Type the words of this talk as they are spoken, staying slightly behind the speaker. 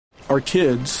Our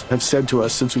kids have said to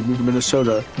us since we moved to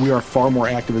Minnesota, we are far more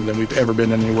active than we've ever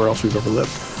been anywhere else we've ever lived.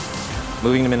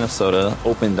 Moving to Minnesota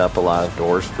opened up a lot of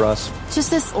doors for us.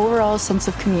 Just this overall sense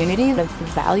of community, the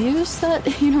values that,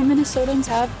 Minnesotans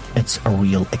have. It's a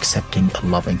real accepting,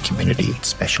 loving community,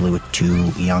 especially with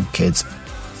 2 young kids.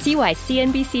 See why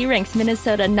CNBC ranks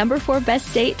Minnesota number 4 best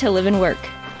state to live and work.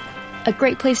 A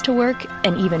great place to work,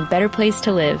 an even better place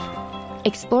to live.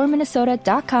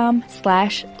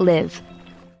 ExploreMinnesota.com/live.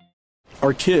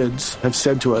 Our kids have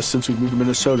said to us since we moved to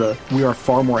Minnesota, we are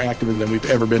far more active than we've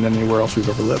ever been anywhere else we've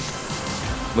ever lived.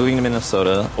 Moving to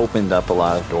Minnesota opened up a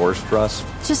lot of doors for us.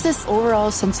 Just this overall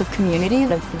sense of community,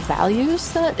 the values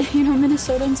that,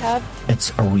 Minnesotans have.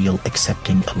 It's a real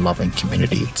accepting, loving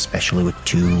community, especially with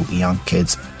 2 young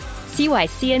kids. See why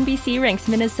CNBC ranks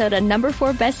Minnesota number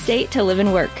 4 best state to live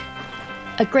and work.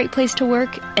 A great place to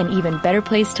work, an even better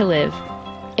place to live.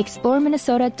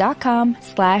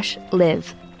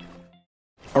 ExploreMinnesota.com/live.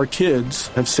 Our kids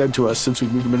have said to us since we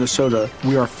moved to Minnesota,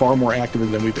 we are far more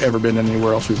active than we've ever been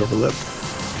anywhere else we've ever lived.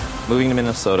 Moving to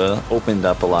Minnesota opened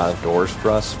up a lot of doors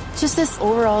for us. Just this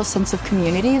overall sense of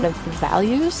community, the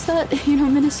values that,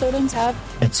 Minnesotans have.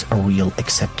 It's a real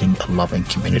accepting, loving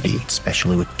community,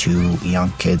 especially with 2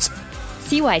 young kids.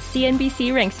 See why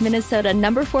CNBC ranks Minnesota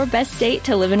number 4 best state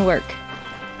to live and work.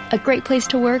 A great place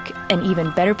to work, an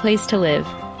even better place to live.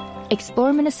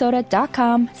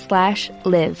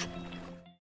 ExploreMinnesota.com/live.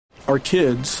 Our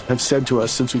kids have said to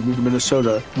us since we moved to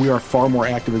Minnesota, we are far more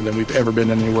active than we've ever been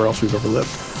anywhere else we've ever lived.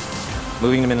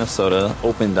 Moving to Minnesota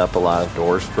opened up a lot of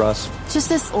doors for us. Just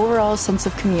this overall sense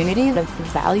of community, the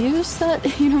values that,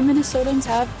 Minnesotans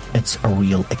have. It's a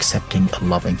real accepting,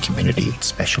 loving community,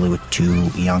 especially with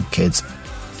 2 young kids.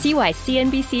 See why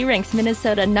CNBC ranks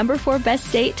Minnesota number 4 best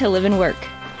state to live and work.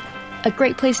 A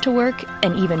great place to work,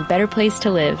 an even better place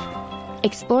to live.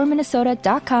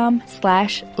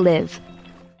 ExploreMinnesota.com/live.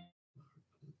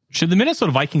 Should the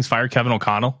Minnesota Vikings fire Kevin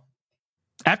O'Connell?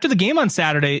 After the game on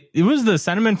Saturday, it was the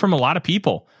sentiment from a lot of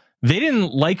people. They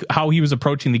didn't like how he was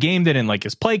approaching the game. They didn't like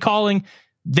his play calling.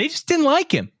 They just didn't like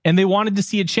him, and they wanted to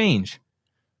see a change.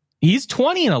 He's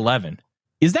 20-11.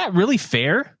 Is that really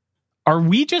fair? Are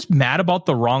we just mad about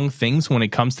the wrong things when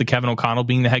it comes to Kevin O'Connell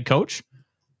being the head coach?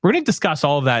 We're going to discuss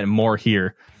all of that and more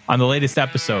here on the latest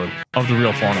episode of The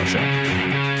Real Forno Show.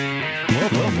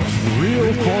 Welcome to The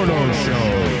Real Forno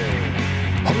Show.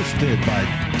 Hosted by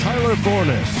Tyler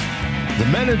Fornes, the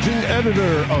managing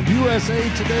editor of USA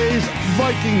Today's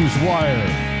Vikings Wire,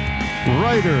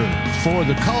 writer for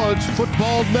the College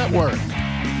Football Network,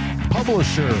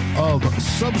 publisher of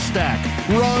Substack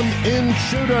Run In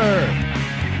Shooter,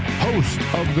 host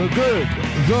of The Good,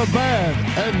 The Bad,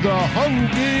 and The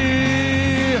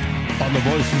Hungry on the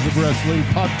Voices of Wrestling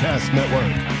Podcast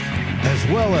Network, as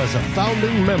well as a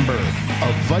founding member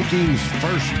of Vikings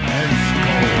First and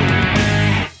Skull.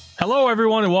 Hello,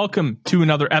 everyone, and welcome to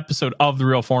another episode of The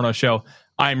Real Forno Show.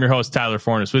 I am your host, Tyler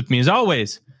Fornes. With me, as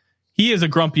always, he is a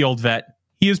grumpy old vet.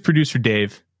 He is producer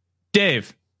Dave.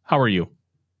 Dave, how are you?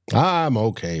 I'm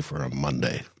okay for a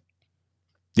Monday.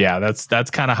 Yeah, that's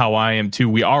kind of how I am, too.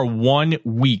 We are 1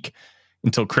 week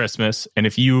until Christmas, and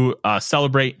if you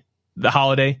celebrate the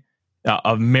holiday,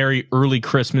 a Merry early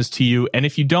Christmas to you. And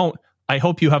if you don't, I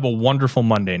hope you have a wonderful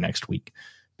Monday next week,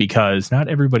 because not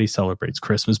everybody celebrates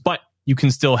Christmas, but you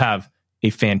can still have a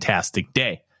fantastic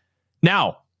day.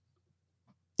 Now,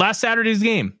 last Saturday's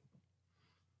game,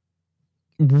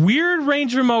 weird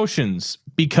range of emotions,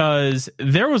 because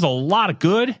there was a lot of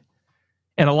good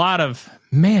and a lot of,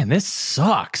 man, this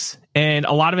sucks. And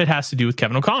a lot of it has to do with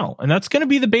Kevin O'Connell. And that's going to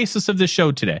be the basis of this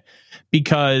show today,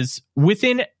 because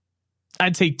within,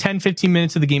 I'd say 10, 15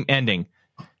 minutes of the game ending,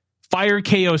 Fire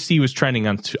KOC was trending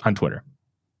on Twitter.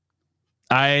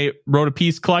 I wrote a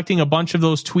piece collecting a bunch of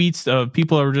those tweets of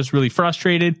people that were just really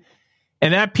frustrated,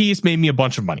 and that piece made me a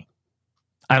bunch of money.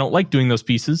 I don't like doing those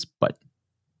pieces, but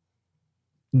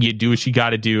you do what you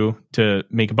got to do to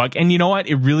make a buck. And you know what?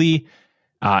 It really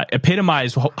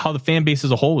epitomized how the fan base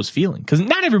as a whole was feeling, because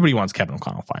not everybody wants Kevin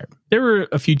O'Connell fired. There were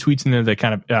a few tweets in there that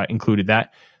kind of included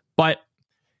that, but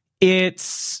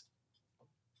it's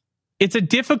a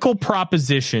difficult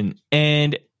proposition,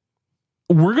 and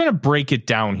we're going to break it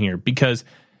down here, because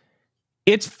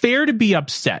it's fair to be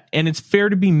upset and it's fair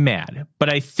to be mad.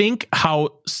 But I think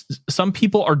how some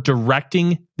people are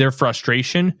directing their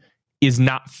frustration is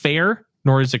not fair,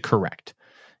 nor is it correct.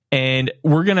 And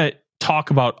we're going to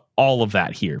talk about all of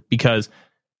that here, because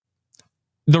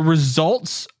the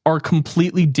results are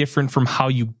completely different from how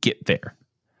you get there.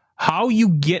 How you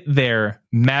get there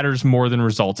matters more than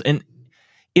results. And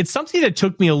it's something that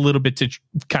took me a little bit to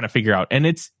kind of figure out. And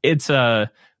it's part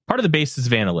of the basis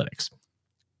of analytics.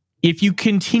 if you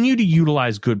continue to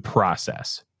utilize good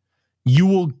process, you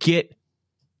will get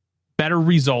better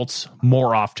results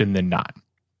more often than not.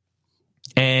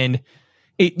 And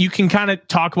you can kind of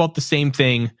talk about the same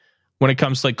thing when it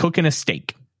comes to like cooking a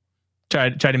steak. Try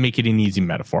to make it an easy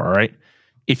metaphor, all right?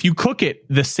 If you cook it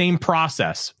the same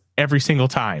process every single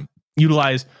time,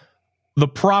 utilize the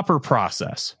proper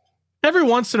process. Every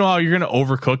once in a while, you're going to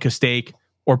overcook a steak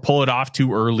or pull it off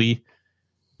too early.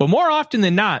 But more often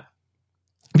than not,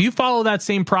 if you follow that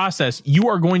same process, you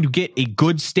are going to get a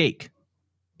good steak.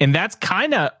 And that's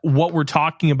kind of what we're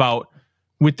talking about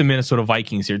with the Minnesota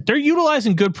Vikings here. They're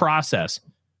utilizing good process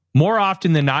more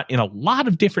often than not in a lot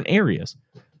of different areas.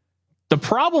 The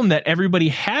problem that everybody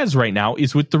has right now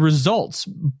is with the results,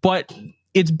 but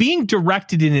it's being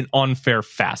directed in an unfair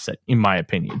facet, in my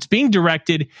opinion. It's being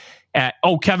directed at,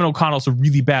 oh, Kevin O'Connell's a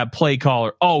really bad play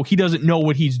caller. Oh, he doesn't know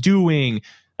what he's doing.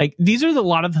 Like, these are a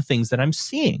lot of the things that I'm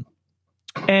seeing.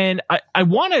 And I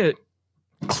want to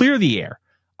clear the air.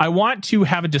 I want to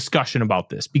have a discussion about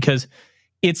this because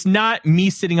it's not me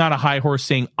sitting on a high horse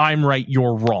saying, I'm right,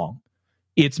 you're wrong.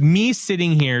 It's me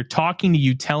sitting here talking to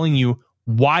you, telling you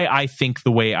why I think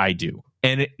the way I do.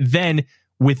 And then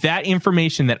with that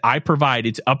information that I provide,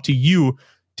 it's up to you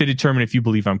to determine if you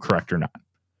believe I'm correct or not.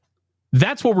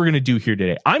 That's what we're going to do here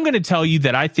today. I'm going to tell you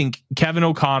that I think Kevin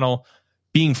O'Connell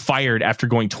being fired after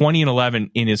going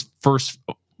 20-11 in his first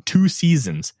 2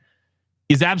 seasons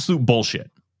is absolute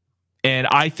bullshit. And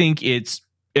I think it's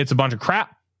a bunch of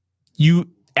crap. You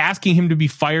asking him to be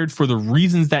fired for the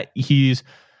reasons that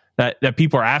that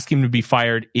people are asking him to be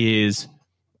fired is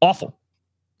awful.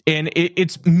 And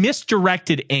it's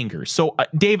misdirected anger. So,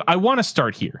 Dave, I want to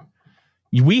start here.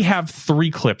 We have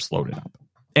 3 clips loaded up.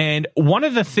 And one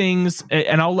of the things,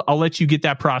 and I'll let you get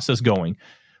that process going.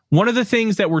 One of the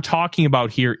things that we're talking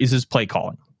about here is his play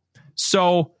calling.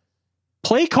 So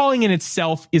play calling in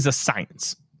itself is a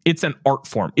science. It's an art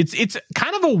form. It's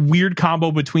kind of a weird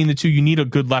combo between the two. You need a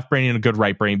good left brain and a good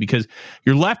right brain because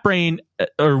your left brain,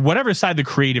 or whatever side the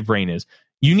creative brain is,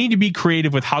 you need to be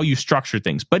creative with how you structure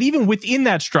things. But even within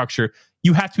that structure,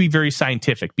 you have to be very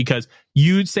scientific because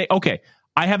you'd say, okay,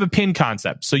 I have a pin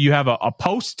concept. So you have a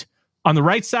post on the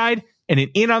right side and an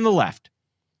in on the left.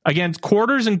 Against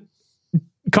quarters and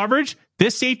coverage,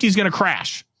 this safety is going to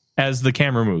crash as the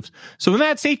camera moves. So when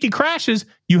that safety crashes,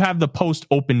 you have the post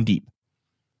open deep.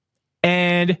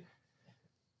 And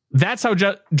that's how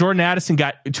Jordan Addison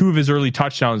got 2 of his early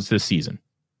touchdowns this season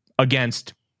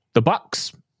against the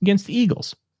Bucs, against the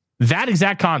Eagles. That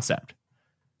exact concept.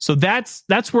 So that's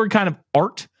where kind of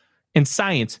art and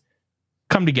science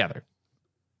come together.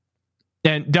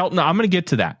 And Delton, I'm going to get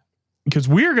to that because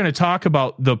we're going to talk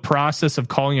about the process of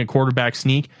calling a quarterback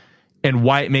sneak and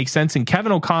why it makes sense. And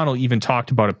Kevin O'Connell even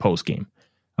talked about it post game.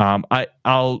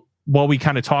 While we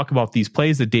kind of talk about these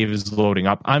plays that Dave is loading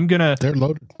up, they're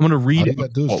loaded. I'm going to read it. All you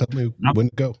got to do is tell me when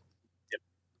to go.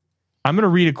 I'm going to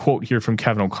read a quote here from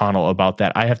Kevin O'Connell about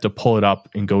that. I have to pull it up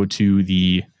and go to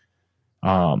the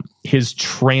his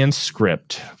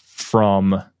transcript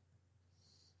from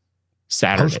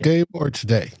Saturday. Post game or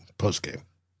today? Post game.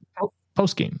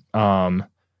 Post game.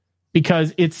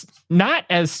 Because it's not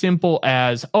as simple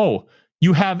as, oh,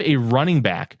 you have a running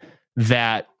back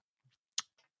that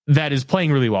is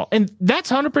playing really well. And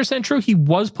that's 100% true. He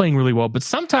was playing really well. But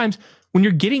sometimes when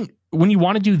you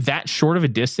want to do that short of a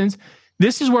distance,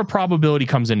 this is where probability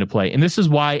comes into play. And this is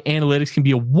why analytics can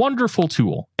be a wonderful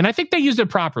tool. And I think they used it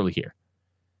properly here.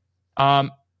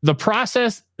 The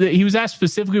process, he was asked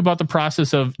specifically about the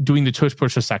process of doing the tush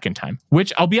push a second time,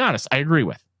 which I'll be honest, I agree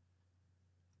with.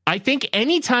 I think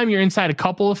anytime you're inside a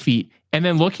couple of feet and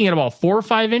then looking at about 4 or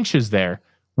 5 inches there,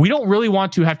 we don't really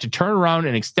want to have to turn around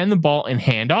and extend the ball and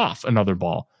hand off another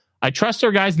ball. I trust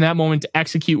our guys in that moment to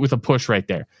execute with a push right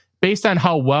there. Based on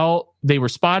how well they were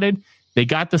spotted, they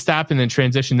got the stop and then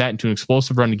transitioned that into an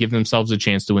explosive run to give themselves a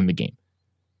chance to win the game.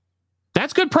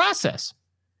 That's good process.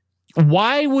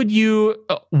 Why would you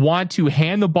want to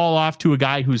hand the ball off to a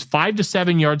guy who's 5 to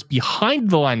 7 yards behind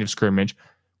the line of scrimmage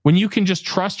when you can just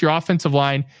trust your offensive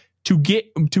line to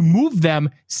move them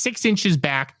 6 inches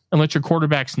back and let your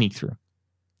quarterback sneak through?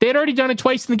 They had already done it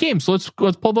twice in the game, so let's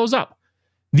pull those up.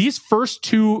 These first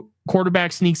 2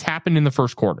 quarterback sneaks happened in the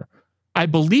first quarter. I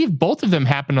believe both of them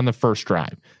happened on the first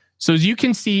drive. So as you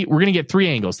can see, we're going to get 3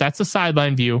 angles. That's the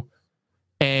sideline view,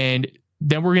 and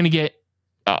then we're going to get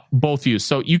both views.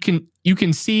 So you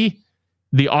can see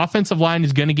the offensive line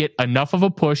is going to get enough of a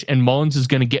push, and Mullins is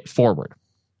going to get forward.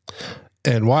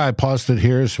 And why I paused it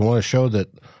here is I want to show that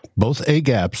both A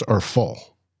gaps are full.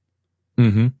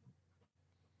 Mm-hmm.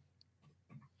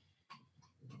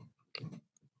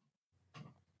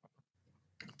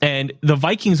 And the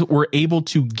Vikings were able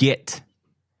to get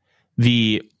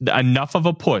the enough of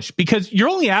a push, because you're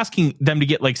only asking them to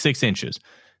get like 6 inches.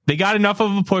 They got enough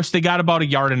of a push. They got about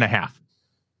 1.5 yards.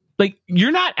 Like,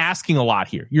 you're not asking a lot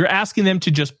here. You're asking them to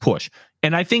just push.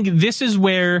 And I think this is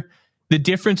where the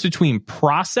difference between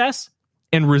process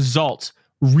and results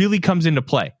really comes into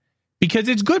play, because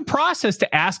it's good process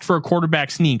to ask for a quarterback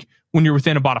sneak when you're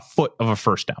within about a foot of a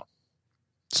first down.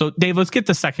 So, Dave, let's get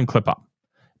the second clip up,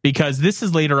 because this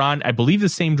is later on, I believe, the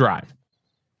same drive.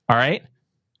 All right.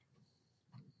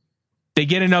 They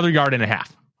get another 1.5 yards.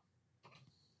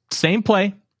 Same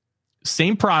play,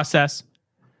 same process.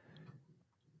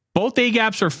 Both A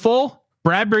gaps are full.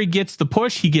 Bradbury gets the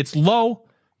push. He gets low,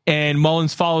 and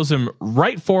Mullins follows him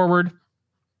right forward.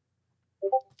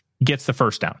 Gets the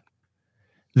first down.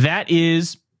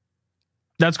 That's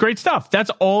great stuff. That's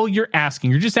all you're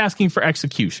asking. You're just asking for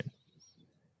execution.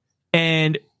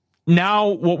 And now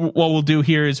what we'll do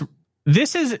here is,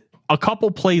 this is a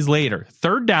couple plays later,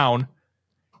 3rd down,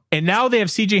 and now they have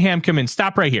CJ Ham come in.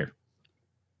 Stop right here.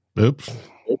 Oops.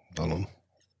 Hold on.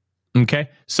 Okay,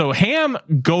 so Ham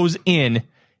goes in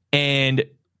and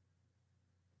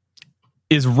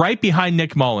is right behind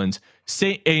Nick Mullins,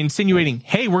 insinuating,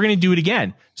 hey, we're going to do it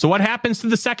again. So what happens to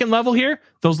the second level here?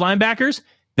 Those linebackers,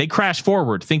 they crash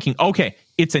forward thinking, okay,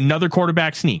 it's another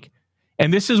quarterback sneak.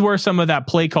 And this is where some of that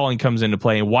play calling comes into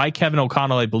play, and why Kevin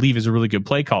O'Connell, I believe, is a really good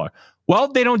play caller. Well,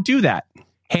 they don't do that.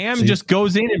 Ham just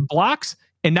goes in and blocks,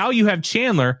 and now you have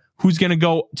Chandler, who's going to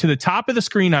go to the top of the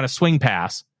screen on a swing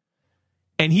pass.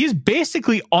 And he's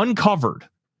basically uncovered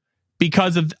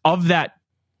because of that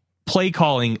play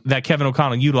calling that Kevin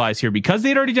O'Connell utilized here. Because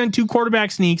they'd already done 2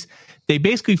 quarterback sneaks, they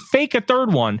basically fake a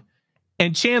third one,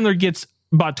 and Chandler gets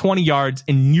about 20 yards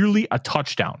and nearly a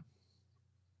touchdown.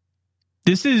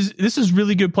 This is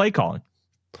really good play calling.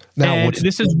 Now,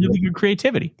 this is really good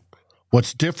creativity.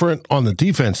 What's different on the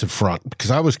defensive front, because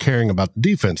I was caring about the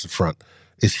defensive front,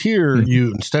 is here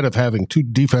you, instead of having 2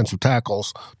 defensive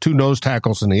tackles, 2 nose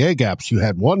tackles in the A gaps, you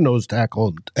had 1 nose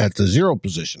tackle at the 0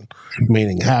 position,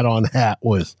 meaning hat on hat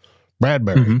with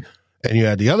Bradbury. And you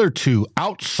had the other 2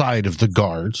 outside of the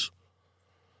guards.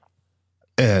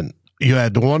 And you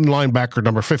had the one linebacker,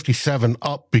 number 57,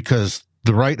 up because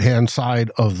the right-hand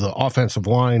side of the offensive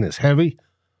line is heavy.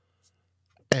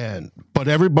 But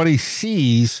everybody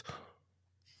sees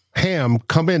Ham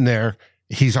come in there.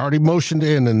 He's already motioned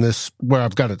in this where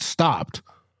I've got it stopped,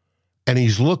 and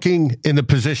he's looking in the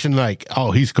position like,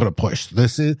 oh, he's going to push.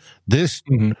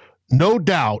 No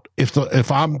doubt.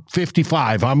 If I'm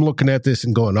 55, I'm looking at this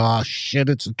and going, oh shit,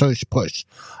 it's a push.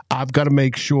 I've got to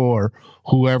make sure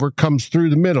whoever comes through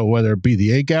the middle, whether it be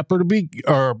the A gap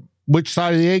or which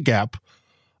side of the A gap,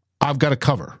 I've got to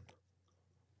cover.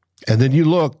 And then you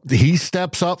look, he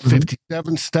steps up,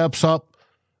 57 steps up,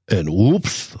 and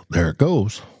whoops, there it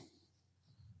goes.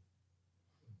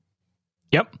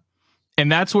 Yep. And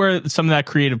that's where some of that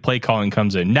creative play calling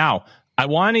comes in. Now, I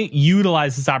want to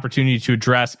utilize this opportunity to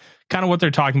address kind of what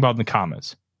they're talking about in the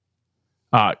comments.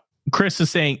 Chris is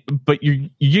saying, but you're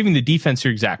giving the defense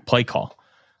your exact play call.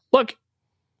 Look,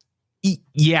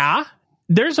 yeah,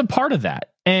 there's a part of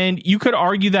that. And you could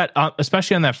argue that,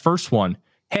 especially on that first one,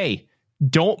 hey,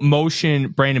 don't motion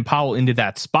Brandon Powell into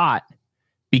that spot,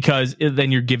 because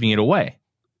then you're giving it away.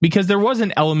 Because there was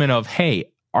an element of,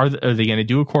 hey, are they going to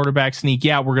do a quarterback sneak?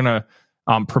 Yeah, we're going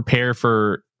to prepare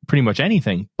for pretty much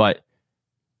anything, but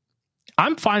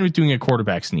I'm fine with doing a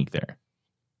quarterback sneak there.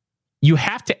 You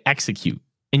have to execute,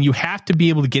 and you have to be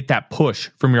able to get that push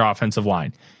from your offensive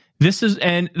line.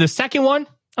 And the second one,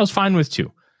 I was fine with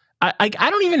too. I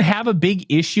don't even have a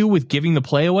big issue with giving the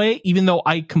play away, even though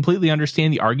I completely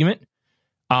understand the argument.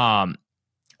 I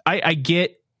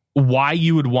get why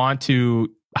you would want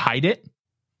to hide it.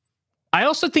 I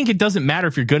also think it doesn't matter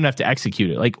if you're good enough to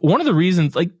execute it. Like, one of the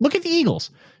reasons, like, look at the Eagles.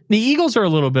 The Eagles are a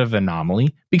little bit of an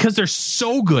anomaly because they're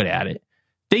so good at it.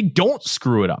 They don't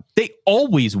screw it up. They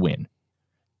always win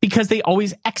because they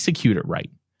always execute it right.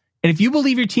 And if you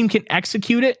believe your team can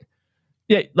execute it,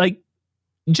 yeah, like,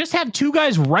 just have 2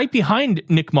 guys right behind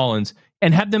Nick Mullins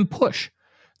and have them push.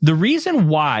 The reason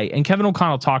why, and Kevin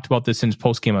O'Connell talked about this in his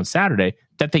postgame on Saturday,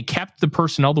 that they kept the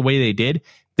personnel the way they did,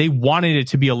 they wanted it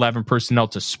to be 11 personnel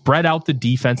to spread out the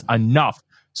defense enough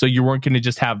so you weren't going to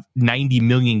just have 90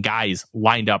 million guys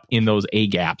lined up in those A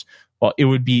gaps. Well,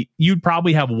 you'd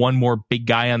probably have one more big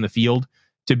guy on the field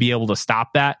to be able to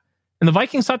stop that. And the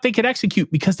Vikings thought they could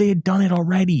execute because they had done it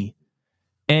already.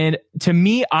 And to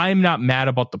me, I'm not mad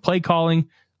about the play calling.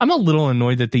 I'm a little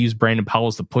annoyed that they use Brandon Powell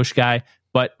as the push guy.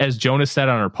 But as Jonas said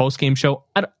on our post-game show,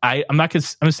 I'm going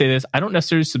to say this. I don't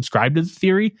necessarily subscribe to the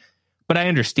theory, but I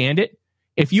understand it.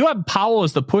 If you have Powell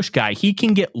as the push guy, he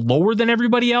can get lower than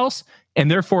everybody else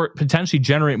and therefore potentially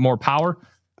generate more power.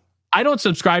 I don't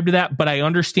subscribe to that, but I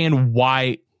understand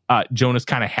why Jonas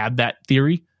kind of had that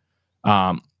theory.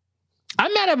 I'm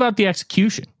mad about the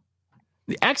execution.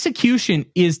 The execution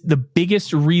is the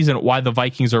biggest reason why the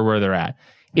Vikings are where they're at.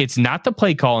 It's not the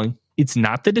play calling. It's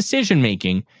not the decision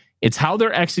making. It's how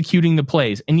they're executing the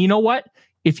plays. And you know what?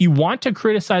 If you want to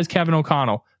criticize Kevin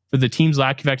O'Connell for the team's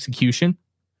lack of execution,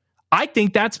 I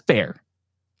think that's fair.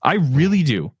 I really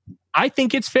do. I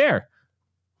think it's fair.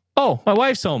 Oh, my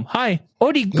wife's home. Hi.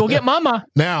 Odie, go get mama.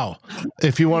 Now,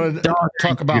 if you want to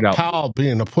talk about Powell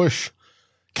being a push,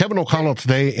 Kevin O'Connell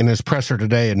today in his presser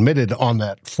today admitted on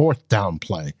that 4th down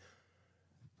play,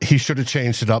 he should have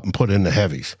changed it up and put in the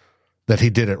heavies, that he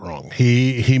did it wrong.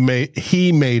 He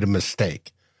made a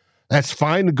mistake. That's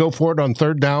fine to go for it on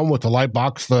 3rd down with the light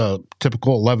box, the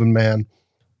typical 11 man.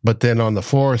 But then on the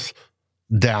 4th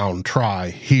down try,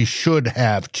 he should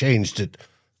have changed it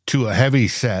to a heavy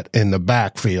set in the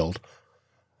backfield.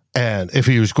 And if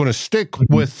he was going to stick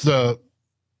with the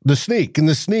sneak, and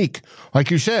the sneak,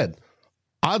 like you said,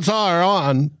 odds are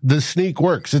on the sneak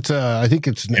works. I think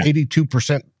it's an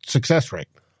 82% success rate.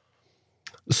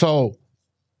 So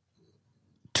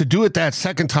to do it that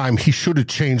second time, he should have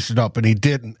changed it up, and he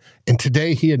didn't. And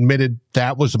today he admitted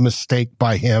that was a mistake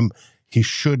by him. He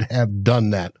should have done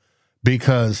that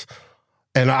because,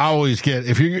 and I always get,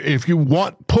 if you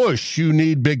want push, you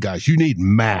need big guys. You need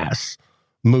mass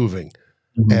moving.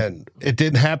 Mm-hmm. And it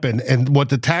didn't happen. And what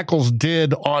the tackles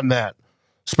did on that,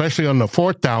 especially on the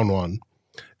 4th down one,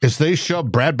 is they shoved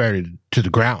Bradbury to the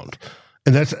ground.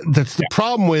 And that's the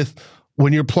problem with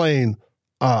when you're playing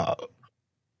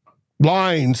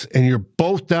lines and you're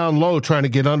both down low trying to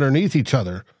get underneath each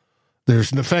other.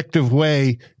 There's an effective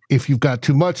way, if you've got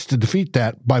too much, to defeat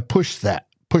that by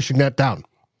pushing that down.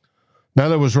 Now,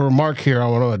 there was a remark here I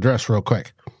want to address real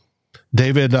quick.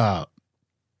 David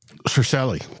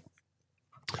Cercelli.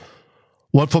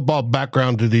 What football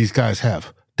background do these guys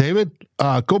have? David,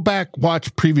 go back,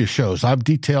 watch previous shows. I've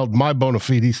detailed my bona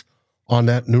fides on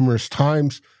that numerous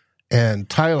times, and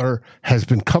Tyler has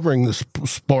been covering this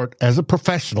sport as a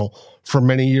professional for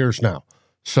many years now.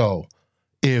 So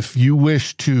if you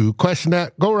wish to question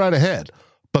that, go right ahead.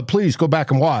 But please go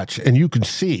back and watch, and you can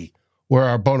see where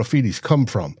our bona fides come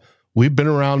from. We've been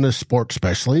around this sport,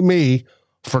 especially me,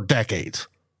 for decades.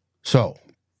 So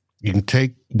you can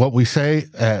take what we say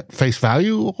at face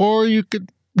value, or you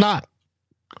could not.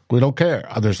 We don't care.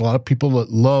 There's a lot of people that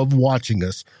love watching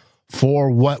us for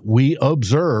what we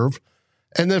observe,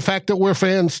 and the fact that we're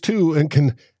fans too and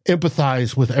can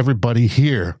empathize with everybody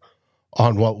here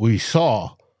on what we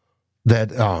saw.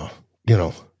 That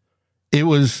it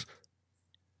was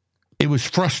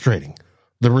frustrating,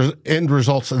 the end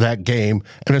results of that game,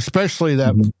 and especially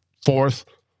that 4th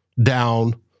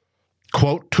down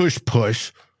quote tush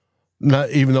push. Not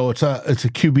even though it's a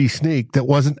QB sneak that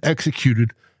wasn't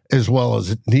executed as well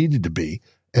as it needed to be,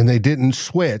 and they didn't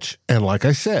switch. And like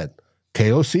I said,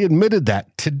 KOC admitted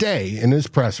that today in his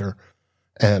presser,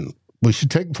 and we should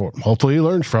take it for him. Hopefully he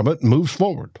learns from it and moves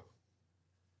forward.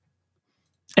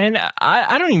 And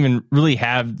I don't even really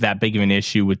have that big of an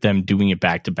issue with them doing it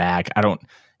back to back. I don't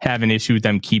have an issue with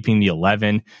them keeping the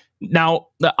 11. Now,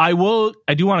 I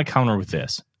do want to counter with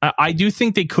this. I do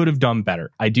think they could have done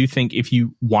better. I do think if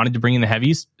you wanted to bring in the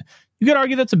heavies, you could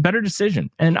argue that's a better decision.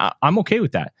 And I'm okay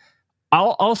with that.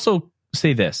 I'll also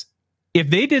say this. If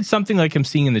they did something like I'm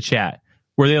seeing in the chat,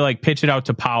 where they like pitch it out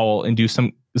to Powell and do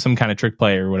some kind of trick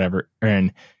play or whatever,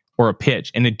 or a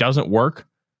pitch, and it doesn't work,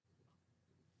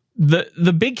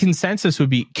 the big consensus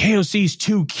would be KOC's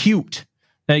too cute.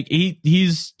 Like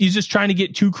he's just trying to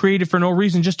get too creative for no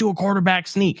reason. Just do a quarterback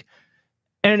sneak.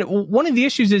 And one of the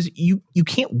issues is you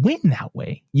can't win that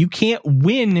way. You can't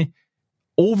win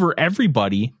over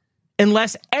everybody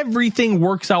unless everything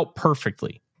works out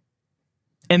perfectly.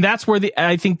 And that's where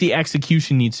I think the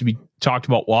execution needs to be talked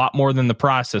about a lot more than the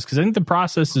process, because I think the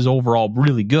process is overall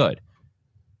really good.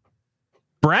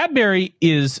 Bradbury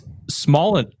is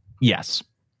small, yes.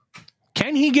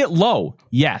 Can he get low?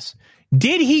 Yes.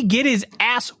 Did he get his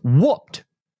ass whooped?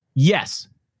 Yes.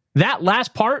 That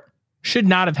last part should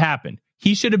not have happened.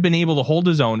 He should have been able to hold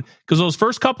his own, because those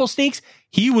first couple sneaks,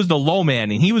 he was the low man,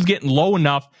 and he was getting low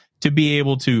enough to be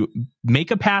able to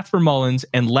make a path for Mullins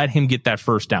and let him get that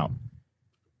first down.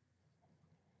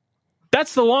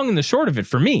 That's the long and the short of it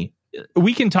for me.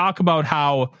 We can talk about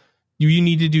how you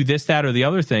need to do this, that, or the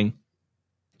other thing.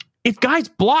 If guys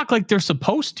block like they're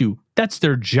supposed to, that's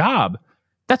their job.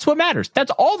 That's what matters.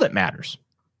 That's all that matters.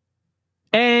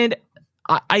 And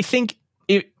I think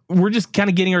we're just kind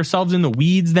of getting ourselves in the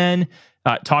weeds then,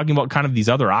 talking about kind of these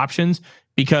other options,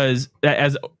 because,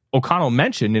 as O'Connell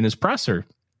mentioned in his presser,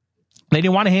 they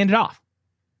didn't want to hand it off.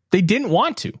 They didn't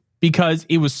want to because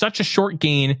it was such a short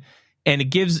gain, and it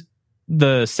gives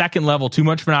the second level too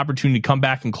much of an opportunity to come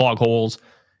back and clog holes,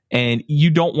 and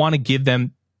you don't want to give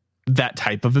them that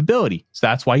type of ability. So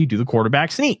that's why you do the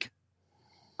quarterback sneak.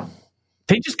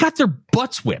 They just got their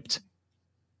butts whipped,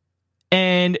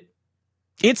 and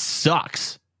it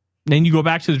sucks. Then you go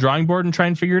back to the drawing board and try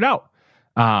and figure it out.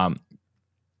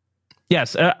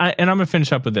 Yes, and I'm going to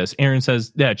finish up with this. Aaron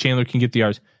says, yeah, Chandler can get the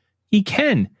yards. He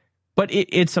can, but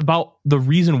it's about the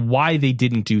reason why they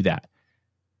didn't do that.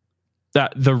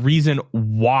 The reason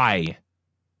why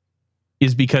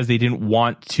is because they didn't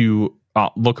want to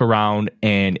look around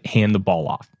and hand the ball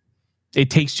off. It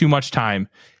takes too much time.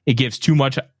 It gives too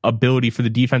much ability for the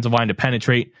defensive line to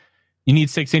penetrate. You need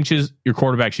 6 inches. Your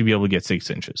quarterback should be able to get 6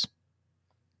 inches.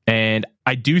 And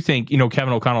I do think,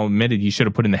 Kevin O'Connell admitted he should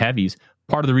have put in the heavies.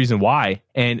 Part of the reason why,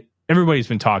 and everybody's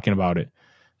been talking about it,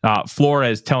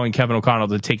 Flores telling Kevin O'Connell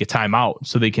to take a timeout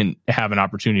so they can have an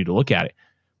opportunity to look at it.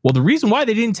 Well, the reason why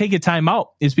they didn't take a timeout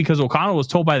is because O'Connell was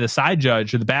told by the side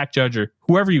judge or the back judge or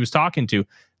whoever he was talking to,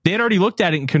 they had already looked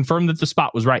at it and confirmed that the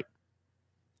spot was right.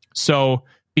 So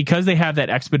because they have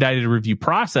that expedited review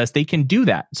process, they can do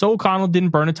that. So O'Connell didn't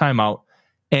burn a timeout.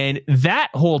 And that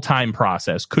whole time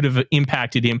process could have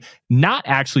impacted him not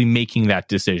actually making that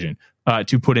decision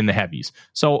to put in the heavies.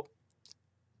 So,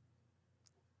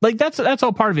 that's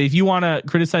all part of it. If you want to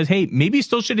criticize, hey, maybe he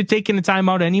still should have taken a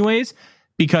timeout anyways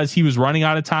because he was running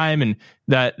out of time and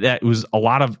that was a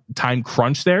lot of time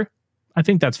crunch there. I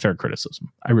think that's fair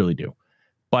criticism. I really do.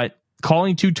 But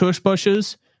calling 2 tush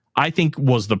bushes, I think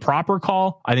was the proper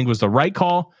call. I think was the right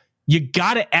call. You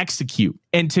got to execute.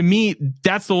 And to me,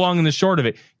 that's the long and the short of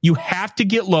it. You have to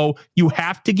get low, you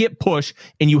have to get push,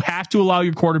 and you have to allow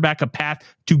your quarterback a path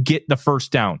to get the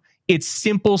first down. It's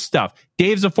simple stuff.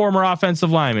 Dave's a former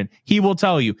offensive lineman. He will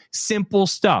tell you, simple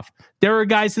stuff. There are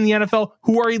guys in the NFL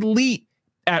who are elite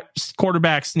at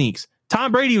quarterback sneaks.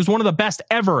 Tom Brady was one of the best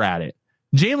ever at it.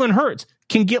 Jalen Hurts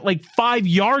can get 5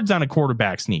 yards on a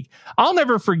quarterback sneak. I'll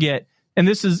never forget, and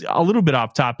this is a little bit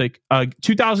off topic,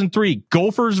 2003,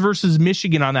 Gophers versus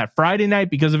Michigan on that Friday night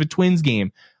because of a Twins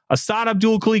game. Asad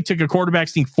Abdul-Khalik took a quarterback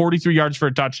sneak 43 yards for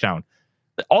a touchdown.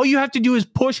 All you have to do is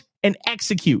push and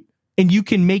execute, and you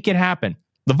can make it happen.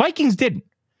 The Vikings didn't,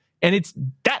 and it's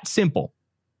that simple.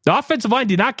 The offensive line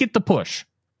did not get the push.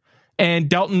 And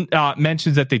Delton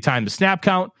mentions that they timed the snap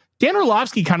count. Dan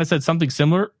Orlovsky kind of said something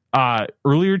similar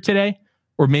earlier today,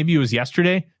 or maybe it was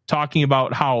yesterday, talking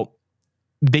about how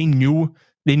they knew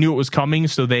it was coming,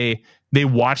 so they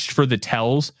watched for the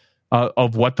tells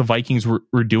of what the Vikings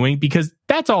were doing, because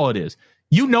that's all it is.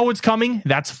 You know it's coming,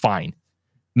 that's fine.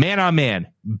 Man on man,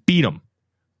 beat them.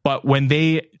 But when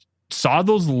they saw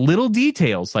those little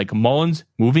details, like Mullins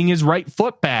moving his right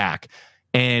foot back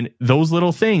and those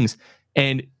little things,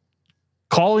 and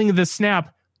calling the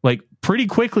snap pretty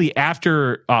quickly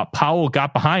after Powell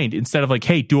got behind, instead of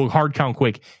hey, do a hard count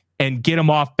quick and get him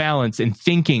off balance and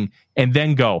thinking and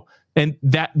then go. And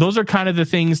those are kind of the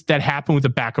things that happen with a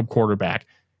backup quarterback.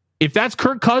 If that's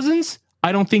Kirk Cousins,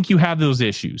 I don't think you have those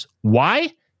issues.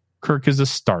 Why? Kirk is a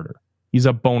starter. He's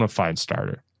a bona fide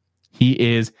starter.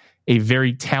 He is a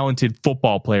very talented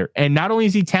football player. And not only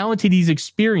is he talented, he's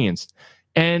experienced.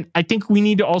 And I think we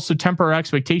need to also temper our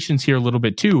expectations here a little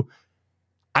bit too.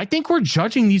 I think we're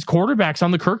judging these quarterbacks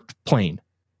on the Kirk plane,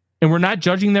 and we're not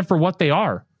judging them for what they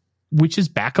are, which is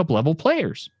backup level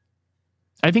players.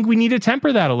 I think we need to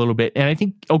temper that a little bit. And I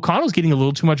think O'Connell's getting a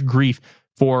little too much grief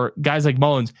for guys like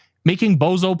Mullins making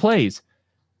bozo plays,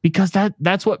 because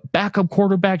that's what backup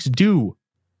quarterbacks do.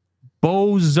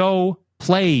 Bozo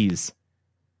plays.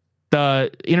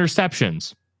 The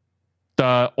interceptions,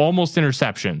 the almost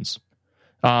interceptions.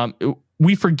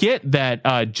 We forget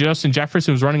that Justin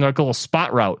Jefferson was running a little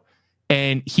spot route,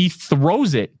 and he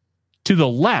throws it to the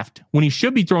left when he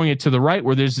should be throwing it to the right,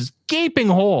 where there's this gaping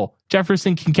hole.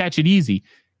 Jefferson can catch it easy,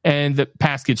 and the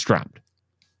pass gets dropped.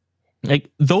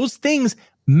 Those things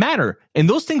matter, and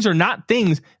those things are not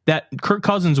things that Kirk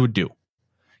Cousins would do.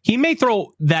 He may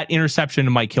throw that interception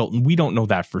to Mike Hilton. We don't know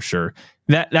that for sure.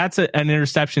 That's an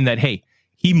interception that, hey,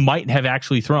 he might have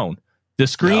actually thrown. The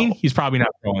screen, no. He's probably not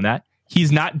throwing that.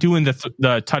 He's not doing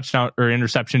the touchdown or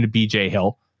interception to BJ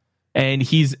Hill. And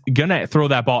he's going to throw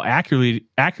that ball accurately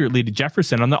to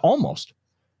Jefferson on the almost.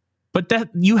 But that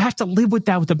you have to live with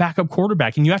that with the backup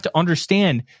quarterback. And you have to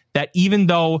understand that even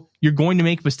though you're going to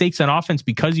make mistakes on offense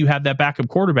because you have that backup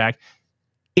quarterback,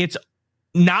 it's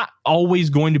not always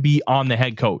going to be on the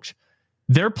head coach.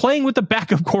 They're playing with the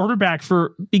backup quarterback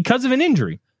because of an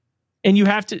injury. And you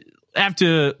have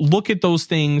to look at those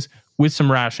things with some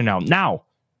rationale. Now,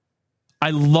 I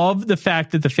love the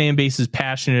fact that the fan base is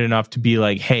passionate enough to be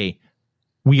like, hey,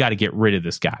 we got to get rid of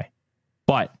this guy.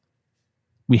 But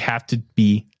we have to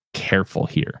be careful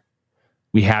here.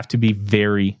 We have to be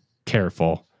very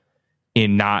careful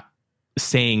in not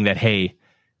saying that, hey,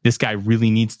 this guy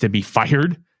really needs to be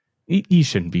fired. He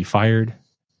shouldn't be fired.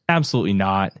 Absolutely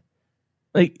not.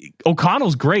 Like,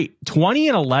 O'Connell's great.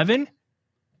 20-11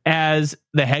 as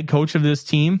the head coach of this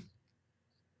team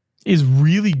is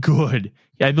really good.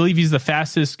 I believe he's the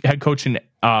fastest head coach in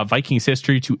Vikings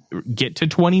history to get to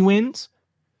 20 wins,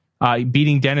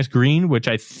 beating Dennis Green, which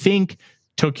I think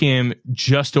took him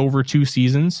just over 2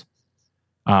 seasons.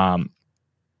 O'Connell's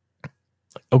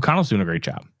doing a great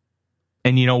job.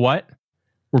 And you know what?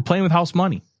 We're playing with house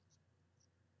money.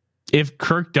 If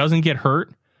Kirk doesn't get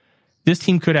hurt, this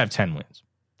team could have 10 wins.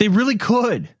 They really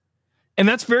could. And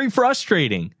that's very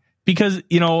frustrating because,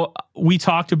 you know, we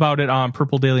talked about it on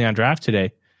Purple Daily on Draft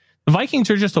today. The Vikings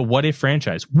are just a what if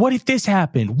franchise. What if this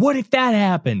happened? What if that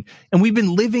happened? And we've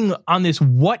been living on this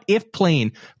what if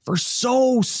plane for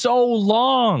so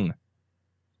long.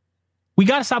 We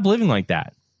got to stop living like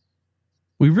that.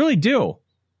 We really do.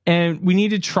 And we need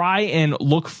to try and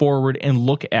look forward and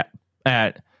look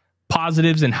at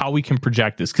positives and how we can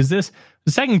project this. Because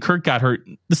the second Kirk got hurt,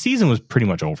 the season was pretty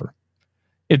much over.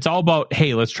 It's all about,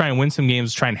 hey, let's try and win some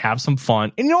games, try and have some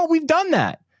fun. And you know what? We've done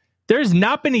that. There's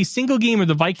not been a single game where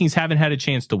the Vikings haven't had a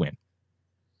chance to win.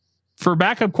 For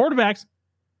backup quarterbacks,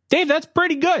 Dave, that's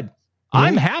pretty good.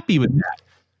 I'm happy with that.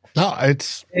 No,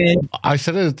 I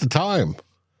said it at the time.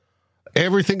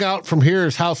 Everything out from here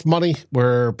is house money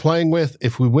we're playing with.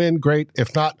 If we win, great.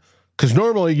 If not, because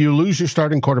normally you lose your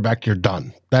starting quarterback, you're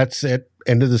done. That's it.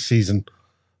 End of the season.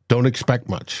 Don't expect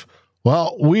much.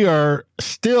 Well, we are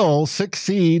still 6th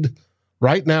seed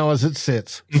right now as it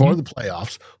sits for the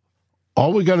playoffs.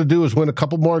 All we got to do is win a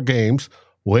couple more games,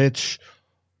 which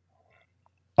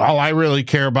all I really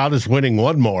care about is winning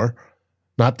one more.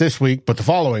 Not this week, but the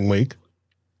following week.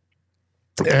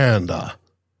 And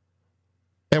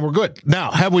we're good.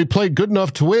 Now, have we played good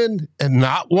enough to win and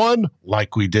not won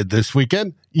like we did this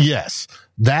weekend? Yes.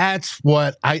 That's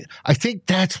what I think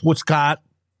that's what's got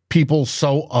people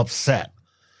so upset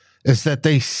is that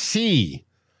they see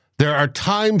there are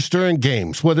times during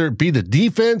games, whether it be the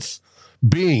defense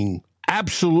being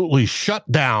absolutely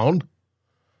shut down,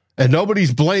 and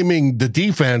nobody's blaming the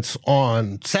defense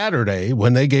on Saturday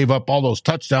when they gave up all those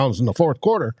touchdowns in the fourth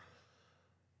quarter,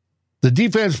 the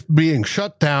defense being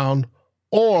shut down,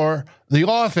 or the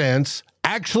offense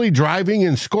actually driving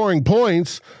and scoring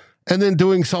points and then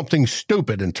doing something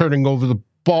stupid and turning the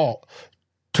ball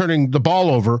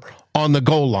over on the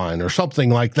goal line or something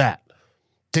like that.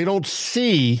 They don't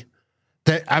see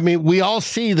that. I mean, we all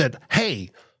see that,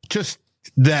 hey, just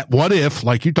that what if,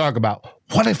 like you talk about,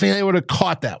 what if they would have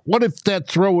caught that? What if that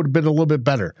throw would have been a little bit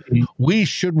better? We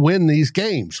should win these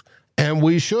games. And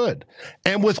we should.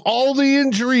 And with all the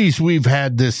injuries we've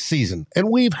had this season,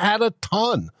 and we've had a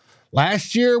ton.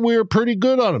 Last year, we were pretty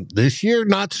good on them. This year,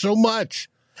 not so much.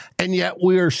 And yet,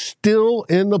 we are still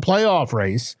in the playoff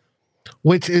race,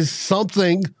 which is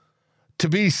something to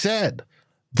be said.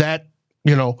 That,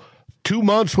 2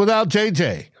 months without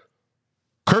JJ.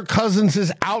 Kirk Cousins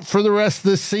is out for the rest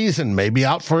of this season, maybe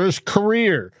out for his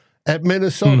career at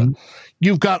Minnesota.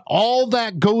 You've got all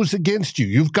that goes against you.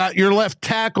 You've got your left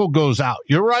tackle goes out.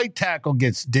 Your right tackle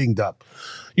gets dinged up.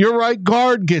 Your right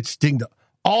guard gets dinged up.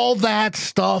 All that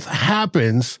stuff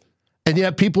happens, and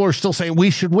yet people are still saying we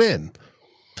should win.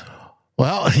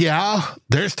 Well, yeah,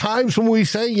 there's times when we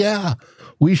say, yeah,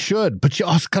 we should. But you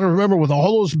also got to remember, with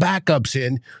all those backups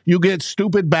in, you get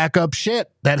stupid backup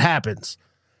shit that happens.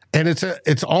 And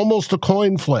it's almost a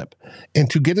coin flip. And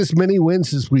to get as many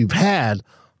wins as we've had,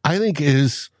 I think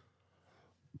is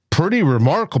pretty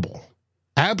remarkable.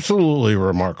 Absolutely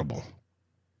remarkable.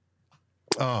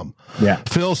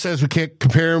 Phil says we can't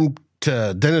compare him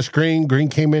to Dennis Green. Green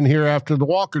came in here after the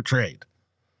Walker trade.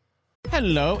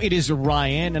 Hello, it is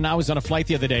Ryan, and I was on a flight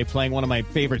the other day playing one of my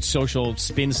favorite social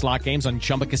spin slot games on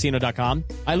ChumbaCasino.com.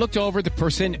 I looked over at the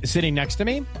person sitting next to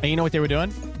me, and you know what they were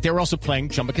doing? They were also playing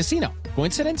Chumba Casino.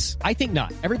 Coincidence? I think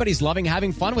not. Everybody's loving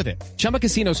having fun with it. Chumba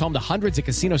Casino is home to hundreds of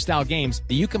casino-style games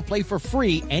that you can play for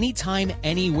free anytime,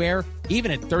 anywhere, even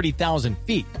at 30,000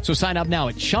 feet. So sign up now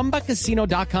at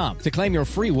ChumbaCasino.com to claim your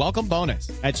free welcome bonus.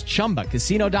 That's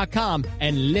ChumbaCasino.com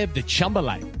and live the Chumba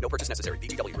life. No purchase necessary.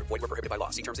 VGW. Void where prohibited by law.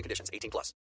 See terms and conditions.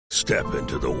 18+. Step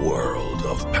into the world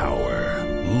of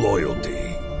power, loyalty,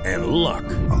 and luck.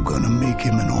 I'm going to make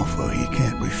him an offer he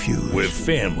can't refuse. With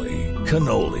family,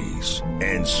 cannolis,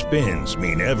 and spins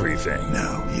mean everything.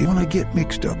 Now, you want to get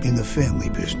mixed up in the family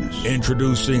business.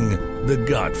 Introducing The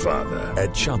Godfather at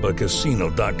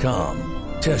ChumbaCasino.com.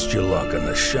 Test your luck in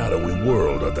the shadowy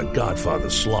world of The Godfather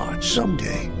slot.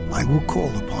 Someday, I will call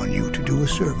upon you to do a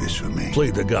service for me. Play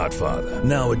The Godfather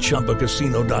now at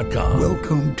ChumbaCasino.com.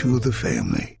 Welcome to the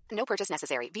family. No purchase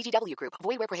necessary. VGW Group.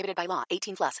 Void where prohibited by law.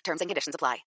 18+. Terms and conditions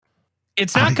apply.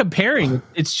 It's not comparing.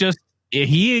 It's just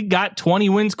he got 20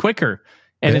 wins quicker.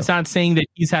 And it's not saying that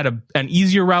he's had an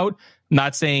easier route. I'm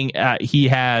not saying he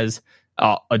has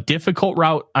a difficult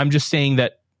route. I'm just saying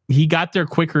that he got there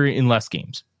quicker in less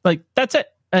games. Like, that's it.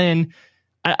 And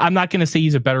I'm not going to say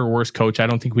he's a better or worse coach. I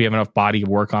don't think we have enough body of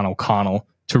work on O'Connell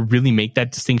to really make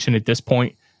that distinction at this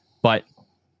point. But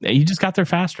he just got there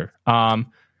faster.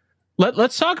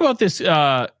 Let's talk about this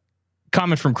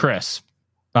comment from Chris.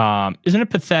 Isn't it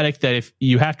pathetic that if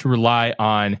you have to rely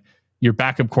on your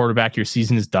backup quarterback, your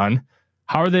season is done?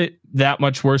 How are they that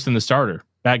much worse than the starter?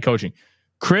 Bad coaching.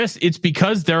 Chris, it's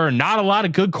because there are not a lot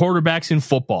of good quarterbacks in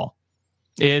football.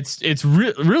 It's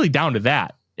really down to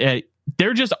that.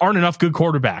 There just aren't enough good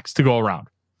quarterbacks to go around.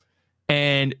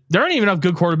 And there aren't even enough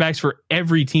good quarterbacks for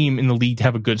every team in the league to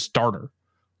have a good starter,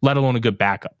 let alone a good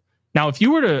backup. Now, if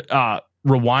you were to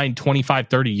rewind 25,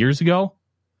 30 years ago,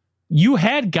 you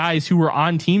had guys who were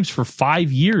on teams for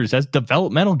 5 years as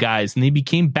developmental guys, and they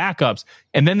became backups,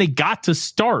 and then they got to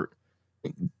start.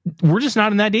 We're just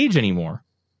not in that age anymore.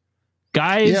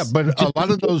 Guys. Yeah, but a lot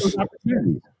of those,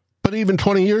 but even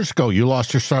 20 years ago, you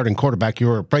lost your starting quarterback. You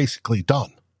were basically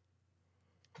done.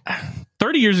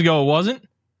 30 years ago, it wasn't.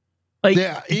 Like,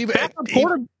 yeah,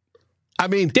 I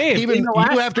mean, Dave, even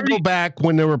you have to go back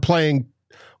when they were playing,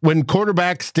 when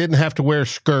quarterbacks didn't have to wear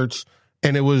skirts,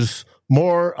 and it was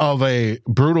more of a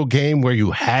brutal game where you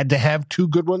had to have two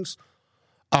good ones.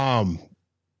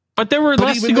 But there were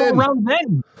less to go around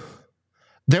then.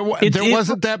 There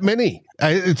wasn't that many.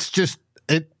 It's just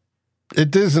it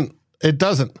doesn't.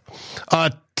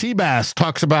 T-Bass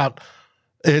talks about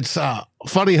it's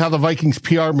funny how the Vikings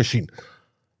PR machine.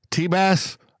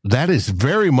 T-Bass, that is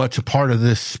very much a part of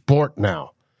this sport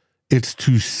now. It's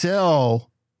to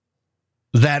sell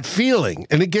that feeling,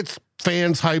 and it gets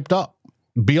fans hyped up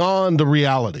beyond the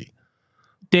reality.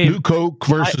 Dave, new Coke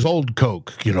versus old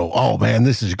Coke. You know, oh man,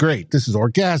 this is great. This is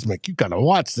orgasmic. You got to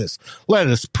watch this. Let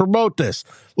us promote this.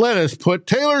 Let us put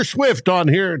Taylor Swift on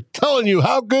here telling you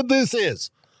how good this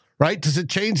is. Right? Does it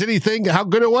change anything? How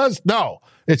good it was? No.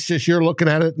 It's just you're looking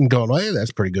at it and going, oh, hey,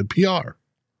 that's pretty good PR.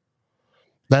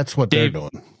 That's what Dave, they're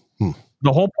doing.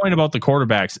 The whole point about the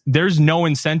quarterbacks, there's no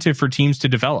incentive for teams to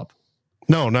develop.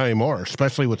 No, not anymore,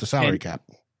 especially with the salary cap.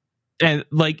 And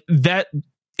like that,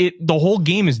 the whole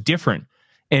game is different.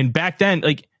 And back then,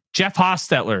 like Jeff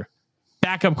Hostetler,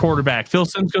 backup quarterback. Phil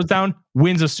Simms goes down,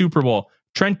 wins a Super Bowl.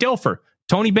 Trent Dilfer,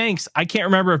 Tony Banks. I can't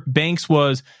remember if Banks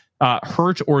was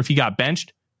hurt or if he got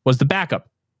benched. Was the backup,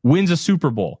 wins a Super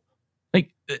Bowl.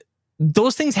 Like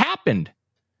those things happened.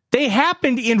 They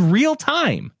happened in real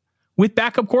time with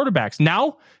backup quarterbacks.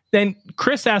 Now, then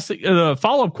Chris asked the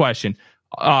follow-up question.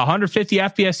 150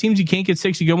 FBS teams, you can't get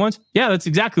 60 good ones? Yeah, that's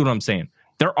exactly what I'm saying.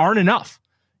 There aren't enough.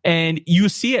 And you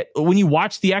see it when you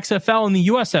watch the XFL and the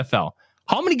USFL.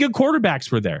 How many good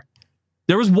quarterbacks were there?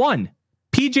 There was one,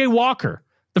 PJ Walker.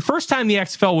 The first time the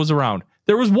XFL was around,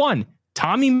 there was one,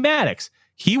 Tommy Maddox.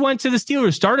 He went to the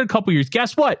Steelers, started a couple years.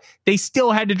 Guess what? They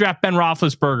still had to draft Ben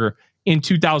Roethlisberger in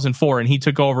 2004, and he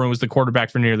took over and was the quarterback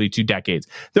for nearly 2 decades.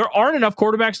 There aren't enough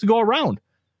quarterbacks to go around.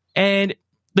 And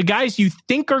the guys you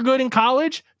think are good in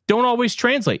college don't always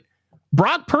translate.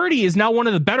 Brock Purdy is now one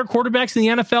of the better quarterbacks in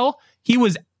the NFL. He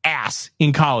was ass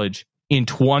in college in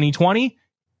 2020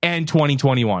 and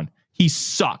 2021. He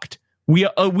sucked. We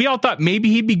all thought maybe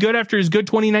he'd be good after his good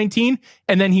 2019,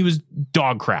 and then he was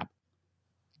dog crap.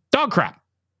 Dog crap.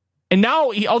 And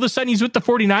now all of a sudden he's with the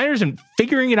 49ers and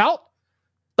figuring it out.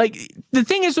 Like the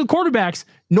thing is with quarterbacks,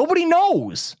 nobody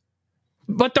knows.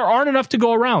 But there aren't enough to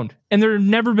go around. And there have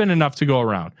never been enough to go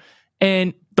around.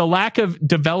 And the lack of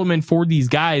development for these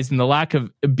guys and the lack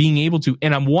of being able to,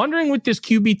 and I'm wondering with this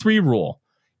QB3 rule,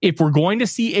 if we're going to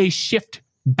see a shift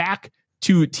back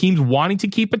to teams wanting to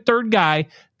keep a third guy,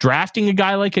 drafting a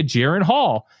guy like a Jaron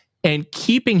Hall and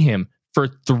keeping him for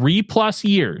 3+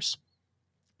 years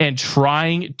and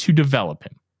trying to develop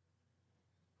him.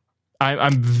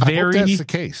 I'm very. I hope that's the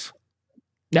case.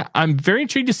 Yeah, I'm very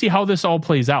intrigued to see how this all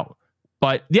plays out.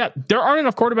 But yeah, there aren't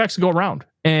enough quarterbacks to go around.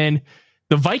 And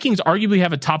the Vikings arguably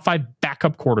have a top 5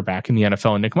 backup quarterback in the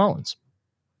NFL in Nick Mullins.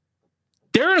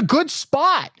 They're in a good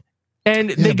spot.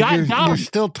 And they got down. You're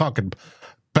still talking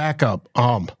backup.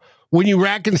 When you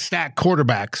rack and stack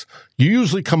quarterbacks, you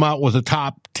usually come out with a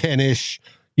top 10-ish,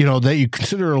 that you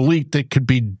consider elite that could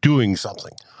be doing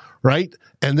something, right?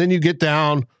 And then you get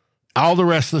down all the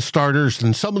rest of the starters,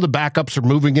 and some of the backups are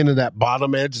moving into that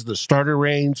bottom edge of the starter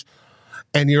range,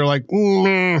 and you're like,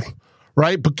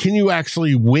 right? But can you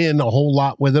actually win a whole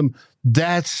lot with them?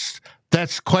 That's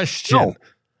question. No.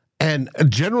 And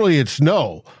generally it's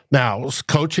no. Now,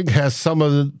 coaching has some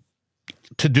of the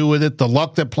to do with it. The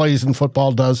luck that plays in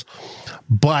football does.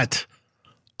 But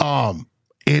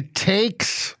it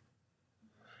takes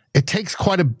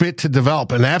quite a bit to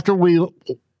develop. And after we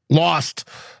lost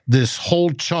this whole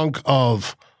chunk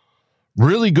of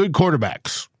really good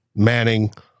quarterbacks,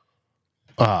 Manning,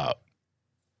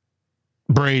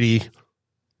 Brady,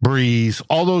 Breeze,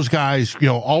 all those guys,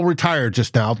 all retired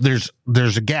just now. There's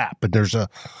a gap, and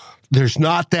there's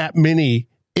not that many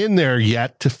in there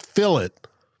yet to fill it.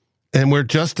 And we're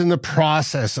just in the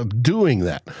process of doing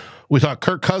that. We thought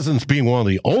Kirk Cousins, being one of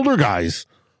the older guys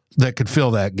that could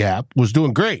fill that gap, was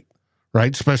doing great,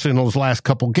 right? Especially in those last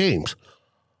couple games.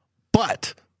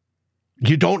 But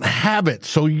you don't have it.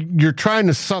 So you're trying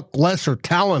to suck lesser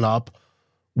talent up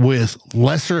with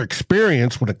lesser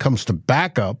experience when it comes to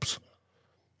backups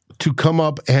to come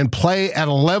up and play at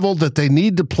a level that they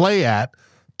need to play at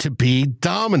to be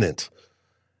dominant.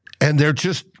 And they're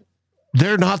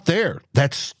not there.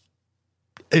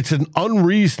 It's an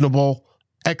unreasonable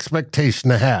expectation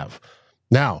to have.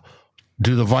 Now,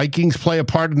 do the Vikings play a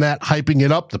part in that, hyping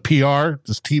it up, the PR,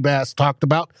 as T-Bass talked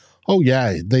about? Oh,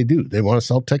 yeah, they do. They want to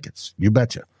sell tickets. You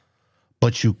betcha.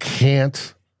 But you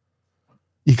got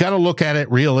to look at it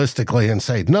realistically and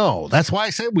say, no, that's why I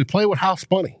said we play with house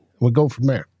money. We'll go from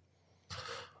there.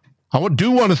 I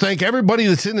do want to thank everybody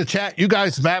that's in the chat. You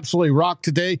guys have absolutely rocked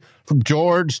today, from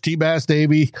George, T-Bass,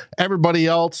 Davey, everybody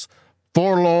else,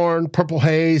 Forlorn, Purple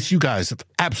Haze. You guys have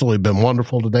absolutely been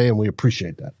wonderful today, and we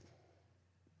appreciate that.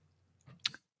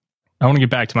 I want to get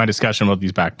back to my discussion about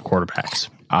these back quarterbacks.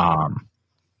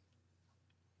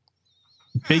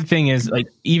 Big thing is,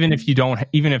 even if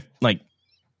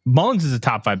Mullins is a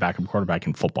top 5 backup quarterback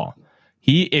in football,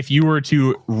 if you were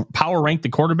to power rank the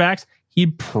quarterbacks,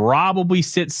 he'd probably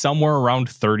sit somewhere around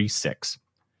 36.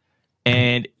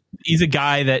 And he's a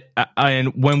guy that,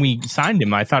 and when we signed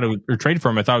him, or traded for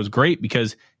him, I thought it was great,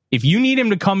 because if you need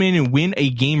him to come in and win a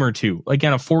game or two, like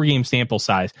on a 4-game sample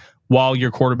size, while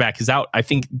your quarterback is out, I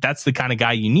think that's the kind of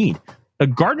guy you need.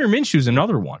 Gardner Minshew is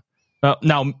another one.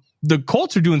 Now, the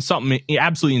Colts are doing something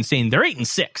absolutely insane. They're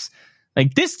 8-6.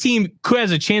 This team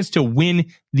has a chance to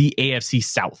win the AFC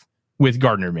South with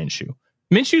Gardner Minshew.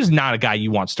 Minshew's not a guy you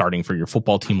want starting for your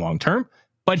football team long term,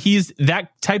 but he's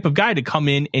that type of guy to come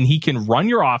in and he can run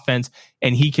your offense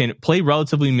and he can play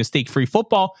relatively mistake-free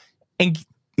football and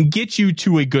get you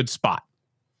to a good spot.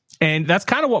 And that's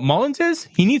kind of what Mullins is.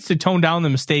 He needs to tone down the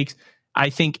mistakes. I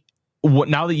think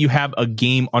now that you have a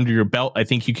game under your belt, I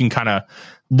think you can kind of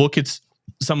look at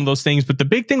some of those things. But the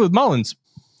big thing with Mullins,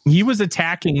 he was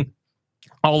attacking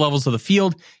all levels of the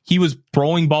field. He was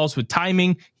throwing balls with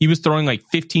timing. He was throwing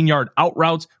 15-yard out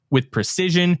routes with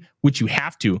precision, which you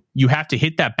have to. You have to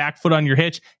hit that back foot on your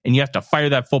hitch, and you have to fire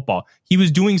that football. He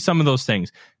was doing some of those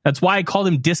things. That's why I called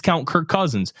him discount Kirk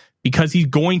Cousins, because he's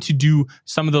going to do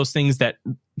some of those things that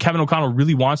Kevin O'Connell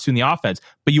really wants to in the offense.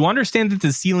 But you understand that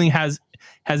the ceiling has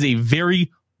a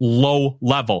very low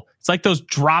level. It's like those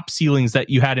drop ceilings that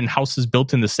you had in houses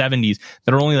built in the 70s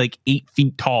that are only 8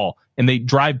 feet tall, and they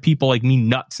drive people like me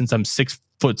nuts since I'm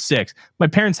 6'6". My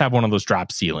parents have one of those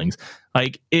drop ceilings.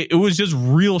 It was just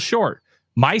real short.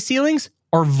 My ceilings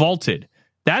are vaulted.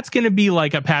 That's going to be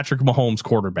like a Patrick Mahomes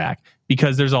quarterback,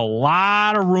 because there's a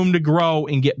lot of room to grow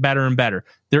and get better and better.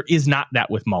 There is not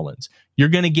that with Mullins. You're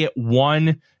going to get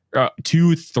 1,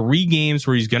 2, 3 games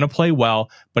where he's going to play well,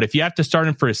 but if you have to start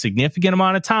him for a significant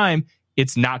amount of time,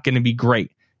 it's not going to be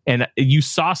great. And you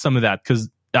saw some of that because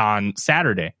on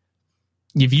Saturday,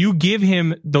 if you give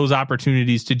him those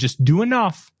opportunities to just do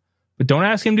enough, but don't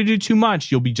ask him to do too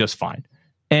much, you'll be just fine.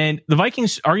 And the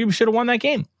Vikings arguably should have won that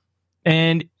game.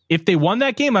 And if they won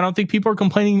that game, I don't think people are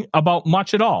complaining about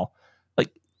much at all.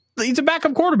 He's a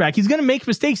backup quarterback. He's going to make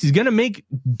mistakes. He's going to make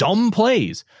dumb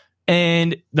plays.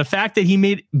 And the fact that he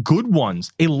made good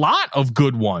ones, a lot of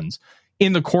good ones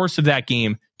in the course of that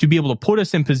game, to be able to put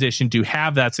us in position to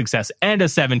have that success and a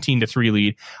 17-3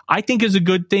 lead, I think is a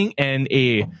good thing, and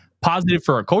a positive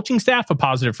for our coaching staff, a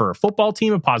positive for our football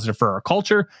team, a positive for our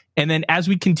culture. And then as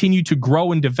we continue to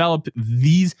grow and develop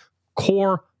these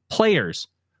core players,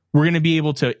 we're going to be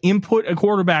able to input a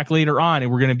quarterback later on,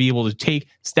 and we're going to be able to take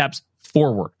steps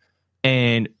forward.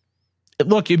 And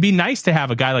look, it'd be nice to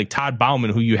have a guy like Todd Bauman,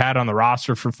 who you had on the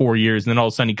roster for 4 years, and then all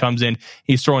of a sudden he comes in,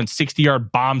 he's throwing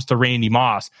 60-yard bombs to Randy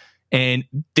Moss, and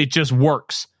it just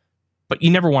works. but you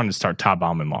never wanted to start Todd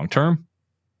Bouman long term.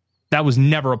 That was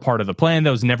never a part of the plan.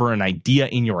 That was never an idea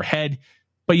in your head.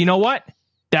 But you know what?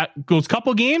 Those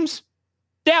couple games,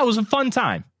 it was a fun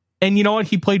time. And you know what?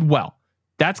 He played well.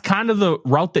 That's kind of the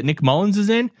route that Nick Mullins is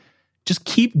in. Just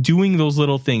keep doing those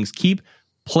little things. Keep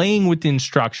playing within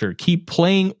structure. Keep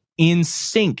playing in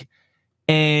sync.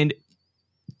 And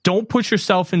don't put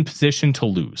yourself in position to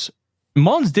lose.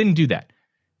 Mullins didn't do that.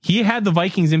 He had the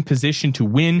Vikings in position to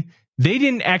win. They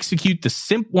didn't execute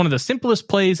one of the simplest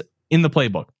plays in the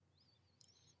playbook.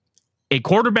 A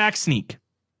quarterback sneak.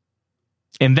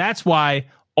 And that's why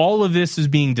all of this is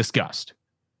being discussed.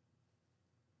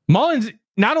 Mullins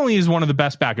not only is one of the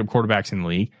best backup quarterbacks in the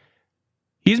league,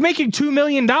 he's making $2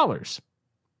 million.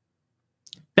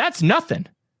 That's nothing.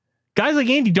 Guys like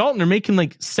Andy Dalton are making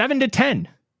like 7 to 10.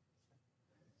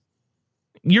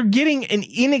 You're getting an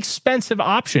inexpensive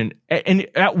option and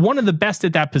at one of the best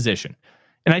at that position.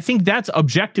 And I think that's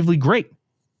objectively great.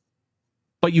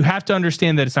 But you have to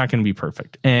understand that it's not going to be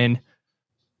perfect. And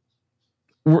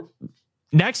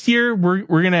next year, we're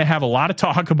going to have a lot of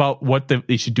talk about what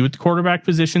they should do at the quarterback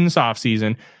position this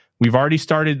offseason. We've already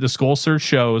started the Skull Search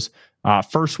shows.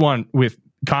 First one with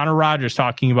Connor Rogers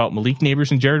talking about Malik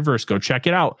Neighbors and Jared Verse. Go check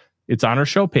it out. It's on our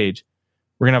show page.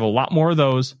 We're going to have a lot more of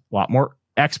those, a lot more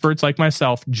experts like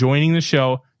myself joining the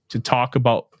show to talk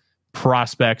about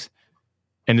prospects,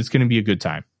 and it's going to be a good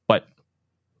time. But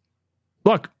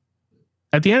look,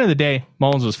 at the end of the day,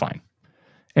 Mullins was fine.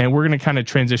 And we're going to kind of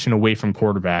transition away from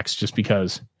quarterbacks just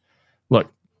because,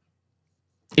 look,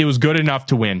 it was good enough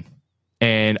to win.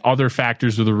 And other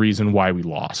factors are the reason why we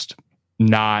lost,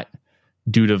 not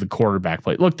due to the quarterback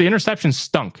play. Look, the interceptions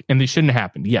stunk and they shouldn't have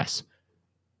happened. Yes.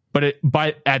 But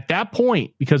at that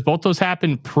point, because both those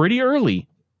happened pretty early,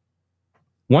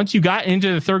 once you got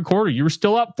into the third quarter, you were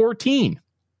still up 14.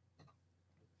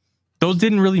 Those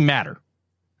didn't really matter.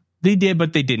 They did,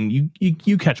 but they didn't.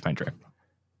 You catch my drift.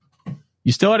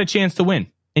 You still had a chance to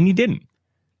win, and you didn't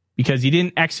because you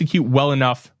didn't execute well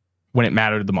enough when it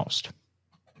mattered the most.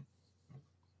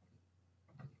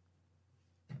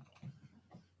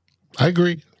 I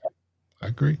agree.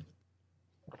 All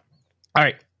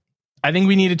right. I think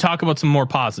we need to talk about some more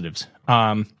positives.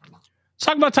 Let's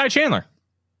talk about Ty Chandler.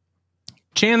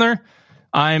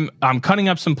 I'm cutting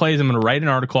up some plays. I'm going to write an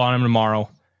article on him tomorrow.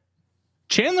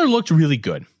 Chandler looked really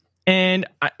good. And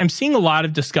I'm seeing a lot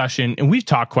of discussion, and we've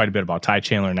talked quite a bit about Ty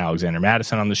Chandler and Alexander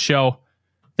Mattison on the show,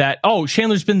 that,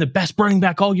 Chandler's been the best running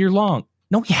back all year long.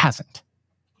 No, he hasn't.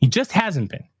 He just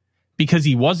hasn't been because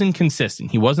he wasn't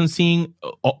consistent. He wasn't seeing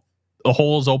the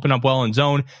holes open up well in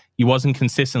zone. He wasn't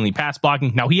consistently pass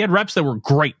blocking. Now, he had reps that were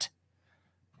great,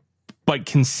 but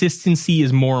consistency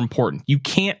is more important. You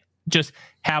can't just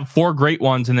have 4 great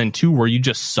ones and then 2 where you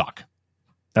just suck.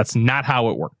 That's not how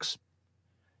it works.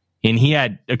 And he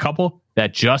had a couple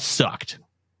that just sucked.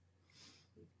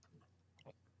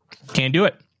 Can't do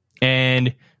it.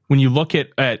 And when you look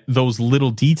at those little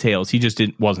details, he just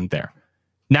wasn't there.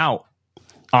 Now,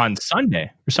 on Saturday,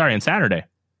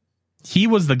 he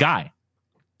was the guy.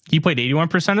 He played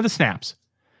 81% of the snaps,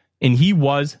 and he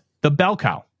was the bell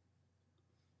cow.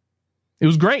 It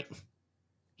was great.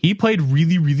 He played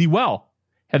really, really well.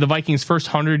 Had the Vikings' first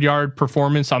 100-yard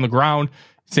performance on the ground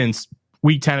since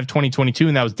Week 10 of 2022,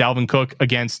 and that was Dalvin Cook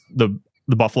against the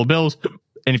Buffalo Bills.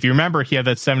 And if you remember, he had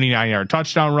that 79-yard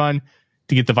touchdown run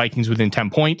to get the Vikings within 10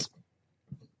 points.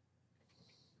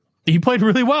 He played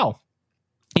really well.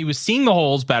 He was seeing the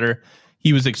holes better.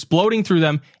 He was exploding through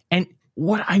them. And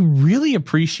what I really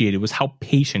appreciated was how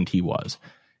patient he was.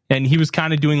 And he was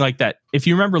kind of doing like that. If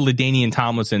you remember LaDainian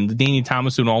Tomlinson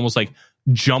would almost like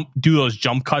do those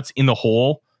jump cuts in the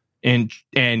hole and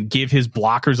give his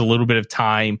blockers a little bit of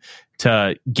time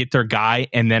to get their guy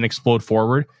and then explode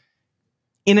forward.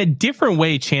 In a different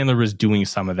way, Chandler was doing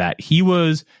some of that. He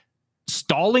was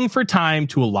stalling for time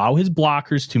to allow his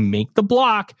blockers to make the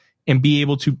block and be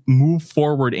able to move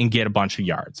forward and get a bunch of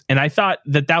yards. And I thought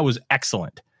that was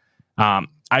excellent.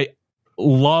 I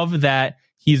love that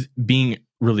he's being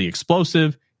really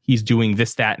explosive. He's doing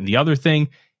this, that, and the other thing.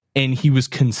 And he was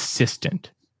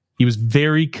consistent. He was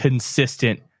very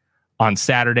consistent on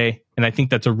Saturday. And I think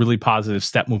that's a really positive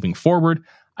step moving forward.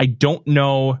 I don't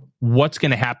know what's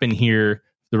going to happen here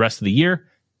the rest of the year.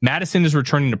 Madison is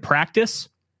returning to practice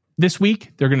this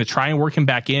week. They're going to try and work him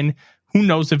back in. Who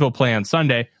knows if he'll play on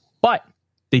Sunday, but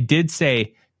they did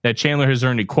say that Chandler has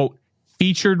earned a, quote,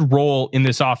 featured role in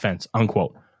this offense,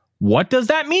 unquote. What does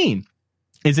that mean?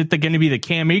 Is it going to be the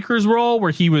Cam Akers role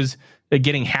where he was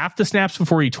getting half the snaps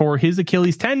before he tore his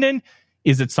Achilles tendon?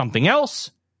 Is it something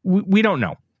else? We don't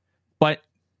know. But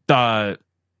the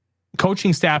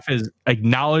coaching staff has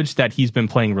acknowledged that he's been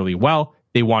playing really well.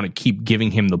 They want to keep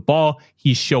giving him the ball.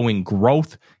 He's showing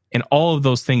growth, and all of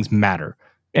those things matter.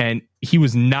 And he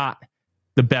was not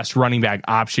the best running back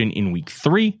option in week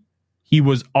 3. He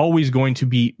was always going to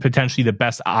be potentially the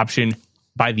best option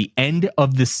by the end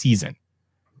of the season.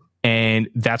 And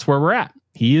that's where we're at.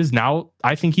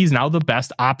 I think he's now the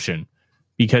best option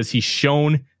because he's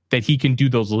shown that he can do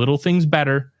those little things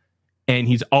better. And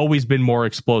he's always been more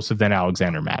explosive than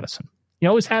Alexander Madison. He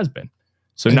always has been.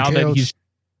 So and now that he's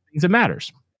things, it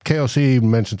matters. KOC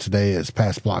mentioned today his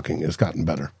pass blocking has gotten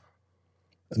better.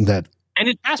 And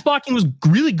his pass blocking was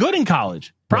really good in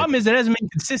college. Problem is it hasn't been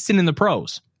consistent in the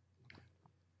pros.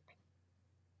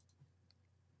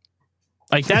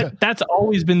 Like that's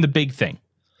always been the big thing.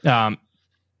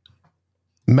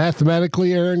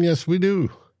 Mathematically, Aaron, yes, we do.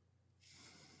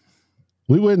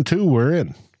 We win 2, we're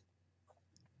in.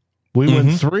 We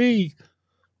win 3,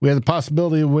 we have the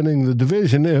possibility of winning the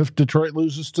division if Detroit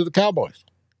loses to the Cowboys.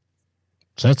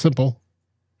 It's that simple.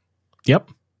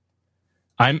 Yep.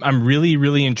 I'm really,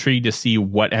 really intrigued to see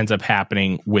what ends up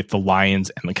happening with the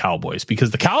Lions and the Cowboys,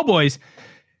 because the Cowboys,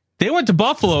 they went to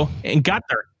Buffalo and got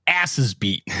their asses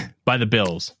beat by the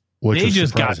Bills. Which they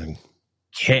just surprising. Got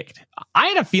kicked. I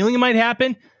had a feeling it might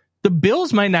happen. The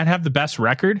Bills might not have the best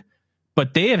record,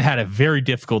 but they have had a very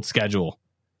difficult schedule.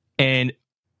 And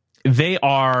they're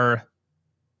a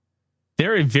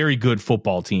very good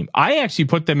football team. I actually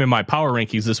put them in my power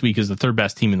rankings this week as the 3rd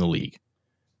best team in the league.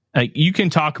 Like, you can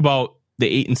talk about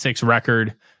the 8-6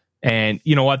 record, and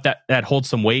you know what, that holds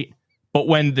some weight. But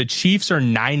when the Chiefs are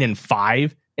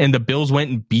 9-5 and the Bills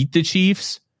went and beat the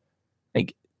Chiefs,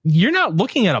 like, you're not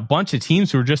looking at a bunch of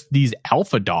teams who are just these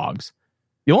alpha dogs.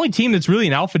 The only team that's really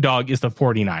an alpha dog is the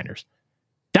 49ers.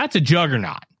 That's a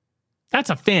juggernaut. That's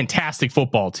a fantastic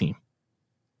football team.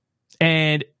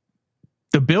 And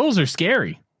the Bills are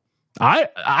scary. I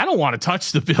don't want to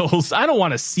touch the Bills. I don't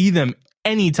want to see them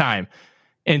anytime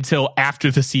until after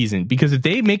the season, because if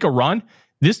they make a run,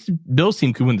 this Bills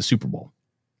team could win the Super Bowl.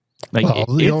 Like,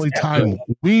 the only time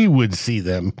we would see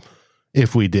them,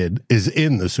 if we did, is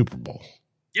in the Super Bowl.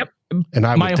 Yep. And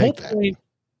I would take that.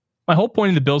 My whole point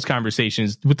in the Bills conversation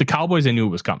is with the Cowboys, I knew it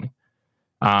was coming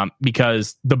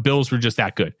because the Bills were just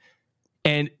that good.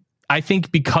 And I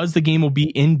think because the game will be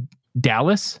in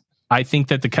Dallas, I think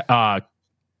that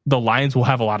the Lions will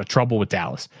have a lot of trouble with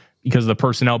Dallas because of the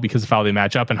personnel, because of how they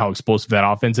match up and how explosive that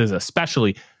offense is,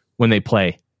 especially when they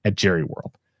play at Jerry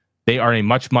World. They are a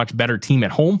much, much better team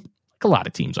at home, like a lot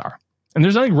of teams are. And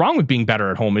there's nothing wrong with being better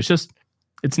at home.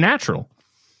 It's natural.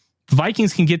 The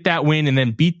Vikings can get that win and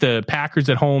then beat the Packers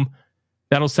at home.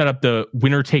 That'll set up the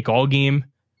winner-take-all game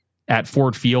at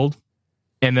Ford Field.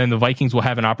 And then the Vikings will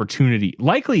have an opportunity,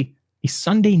 likely a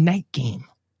Sunday night game,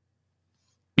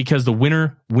 because the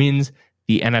winner wins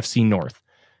the NFC North.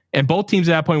 And both teams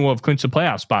at that point will have clinched a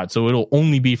playoff spot, so it'll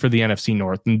only be for the NFC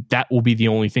North, and that will be the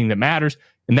only thing that matters.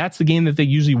 And that's the game that they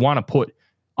usually want to put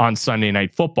on Sunday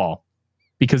Night Football,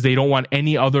 because they don't want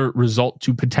any other result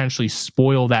to potentially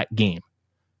spoil that game.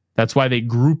 That's why they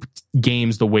group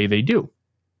games the way they do.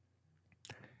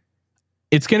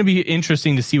 It's going to be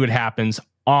interesting to see what happens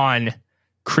on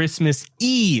Christmas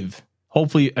Eve.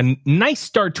 Hopefully a nice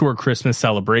start to our Christmas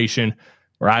celebration,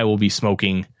 where I will be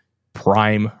smoking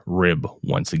prime rib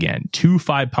once again. 2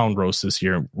 5-pound roasts this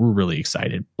year. We're really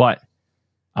excited. But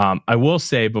I will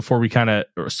say, before we kind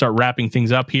of start wrapping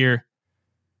things up here,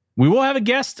 we will have a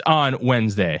guest on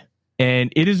Wednesday,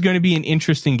 and it is going to be an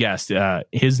interesting guest.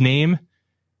 His name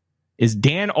is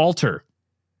Dan Alter.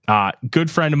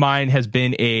 Good friend of mine, has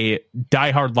been a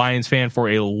diehard Lions fan for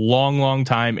a long, long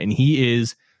time, and he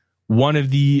is one of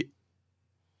the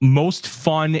most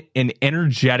fun and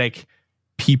energetic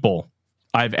people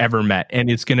I've ever met, and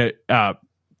it's going to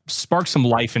spark some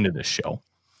life into this show.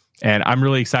 And I'm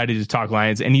really excited to talk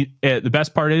Lions. And the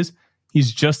best part is,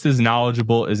 he's just as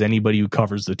knowledgeable as anybody who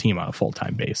covers the team on a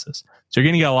full-time basis. So you're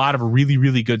going to get a lot of really,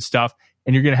 really good stuff,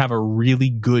 and you're going to have a really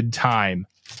good time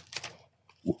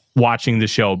watching the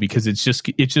show, because it's just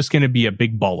going to be a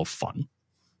big ball of fun.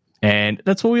 And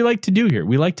that's what we like to do here.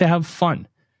 We like to have fun,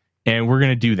 and we're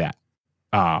going to do that.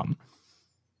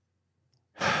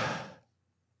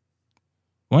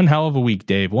 One hell of a week,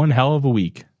 Dave. One hell of a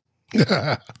week.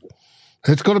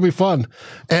 It's going to be fun.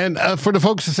 And for the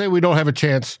folks to say we don't have a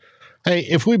chance, hey,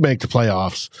 if we make the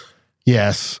playoffs,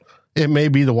 yes, it may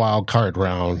be the wild card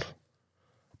round,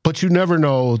 but you never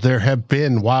know. There have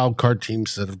been wild card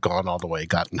teams that have gone all the way,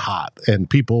 gotten hot, and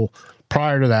people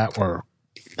prior to that were,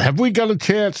 have we got a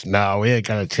chance? No, we ain't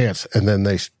got a chance. And then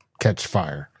they catch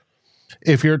fire.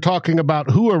 If you're talking about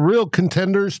who are real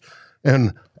contenders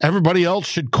and everybody else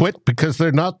should quit because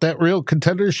they're not that real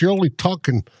contenders, you're only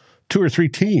talking 2 or 3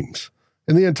 teams.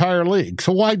 in the entire league.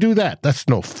 So why do that? That's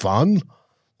no fun.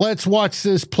 Let's watch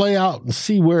this play out and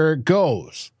see where it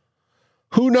goes.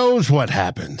 Who knows what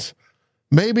happens?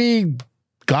 Maybe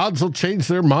gods will change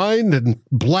their mind and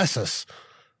bless us,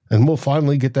 and we'll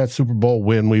finally get that Super Bowl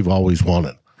win we've always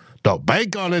wanted. Don't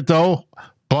bank on it, though,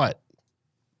 but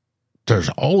there's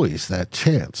always that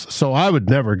chance. So I would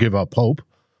never give up hope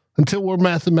until we're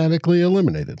mathematically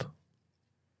eliminated.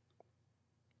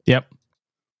 Yep.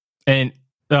 And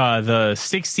the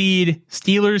 6 seed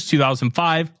Steelers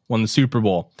 2005 won the Super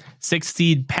Bowl. 6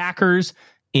 seed Packers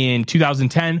in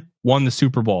 2010 won the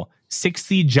Super Bowl. 6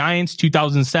 seed Giants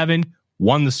 2007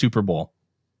 won the Super Bowl.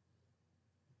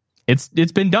 It's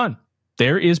been done.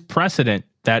 There is precedent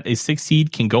that a 6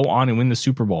 seed can go on and win the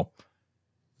Super Bowl.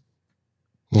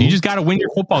 You just got to win your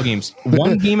football games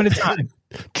one game at a time.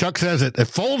 Chuck says it.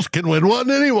 If Foles can win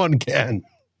one, anyone can.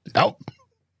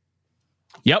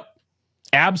 Yep.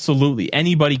 Absolutely.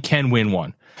 Anybody can win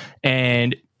one.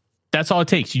 And that's all it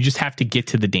takes. You just have to get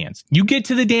to the dance. You get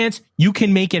to the dance, you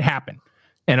can make it happen.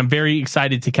 And I'm very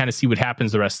excited to kind of see what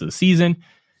happens the rest of the season.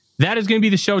 That is going to be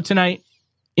the show tonight.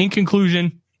 In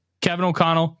conclusion, Kevin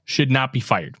O'Connell should not be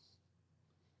fired.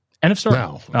 End of story.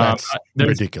 No, that's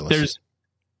ridiculous.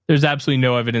 There's absolutely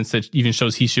no evidence that even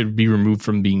shows he should be removed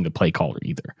from being the play caller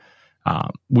either.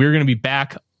 We're going to be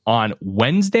back on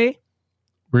Wednesday.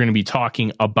 We're going to be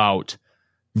talking about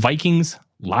Vikings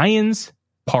Lions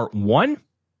part 1.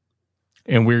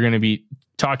 And we're going to be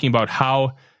talking about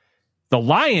how the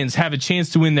Lions have a chance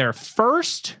to win their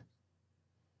first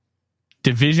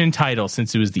division title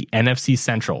since it was the NFC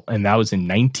Central. And that was in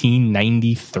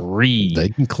 1993. They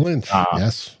can clinch.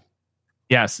 Yes.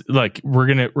 Yes, look, we're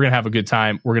gonna have a good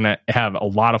time. We're gonna have a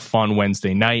lot of fun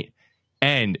Wednesday night.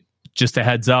 And just a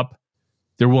heads up,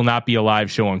 there will not be a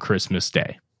live show on Christmas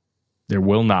Day. There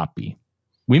will not be.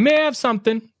 We may have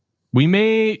something. We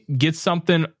may get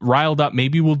something riled up.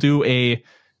 Maybe we'll do a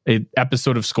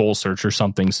episode of Skull Search or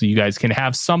something, so you guys can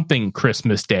have something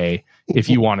Christmas Day if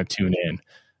you want to tune in.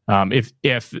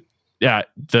 If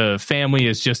the family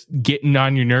is just getting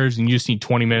on your nerves and you just need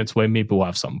 20 minutes away, maybe we'll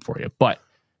have something for you. But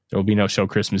there will be no show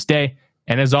Christmas Day.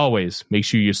 And as always, make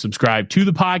sure you subscribe to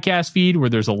the podcast feed where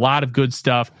there's a lot of good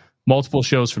stuff. Multiple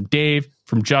shows from Dave,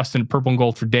 from Justin, Purple and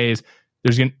Gold for Days.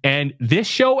 And this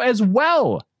show as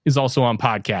well is also on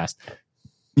podcast.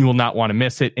 You will not want to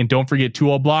miss it. And don't forget, To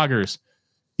All Bloggers,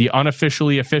 the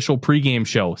unofficially official pregame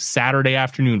show, Saturday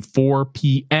afternoon, 4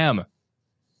 p.m.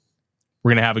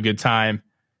 We're going to have a good time.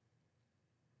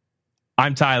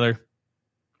 I'm Tyler.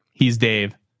 He's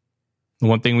Dave. The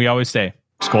one thing we always say,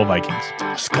 Skol Vikings.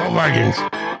 Skol Vikings.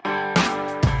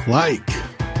 Like,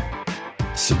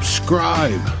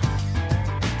 subscribe,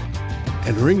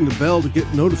 and ring the bell to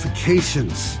get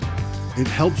notifications. It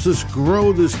helps us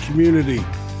grow this community,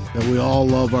 and we all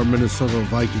love our Minnesota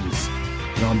Vikings.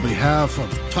 And on behalf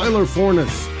of Tyler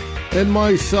Fornes and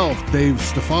myself, Dave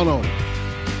Stefano,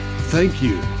 thank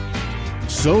you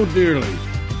so dearly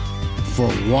for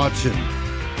watching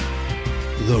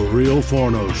The Real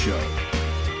Forno Show.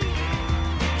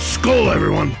 Skol,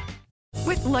 everyone!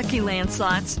 With Lucky Land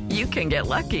Slots, you can get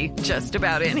lucky just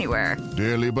about anywhere.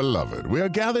 Dearly beloved, we are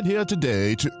gathered here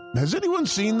today to... Has anyone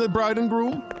seen the bride and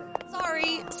groom?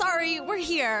 Sorry, we're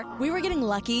here. We were getting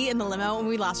lucky in the limo and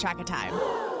we lost track of time.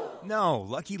 No,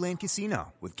 Lucky Land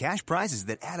Casino, with cash prizes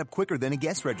that add up quicker than a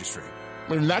guest registry.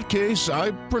 In that case,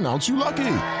 I pronounce you lucky.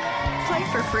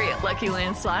 Play for free at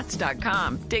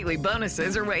LuckyLandSlots.com. Daily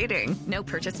bonuses are waiting. No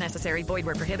purchase necessary. Void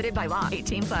where prohibited by law.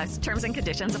 18+. Terms and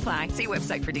conditions apply. See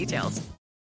website for details.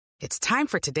 It's time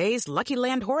for today's Lucky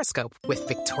Land horoscope with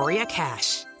Victoria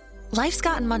Cash. Life's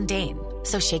gotten mundane,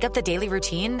 so shake up the daily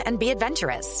routine and be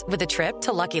adventurous with a trip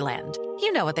to Lucky Land.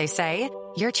 You know what they say.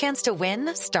 Your chance to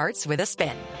win starts with a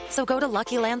spin. So go to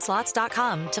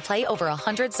LuckyLandSlots.com to play over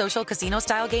 100 social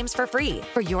casino-style games for free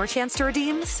for your chance to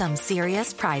redeem some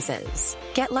serious prizes.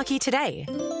 Get lucky today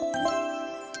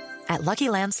at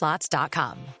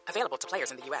LuckyLandSlots.com. Available to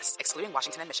players in the U.S., excluding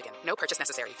Washington and Michigan. No purchase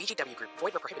necessary. VGW Group.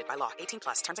 Void where prohibited by law.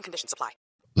 18+. Terms and conditions apply.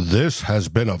 This has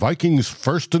been a Vikings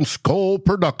First and Skol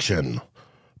production,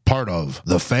 part of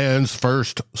the Fans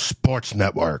First Sports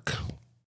Network.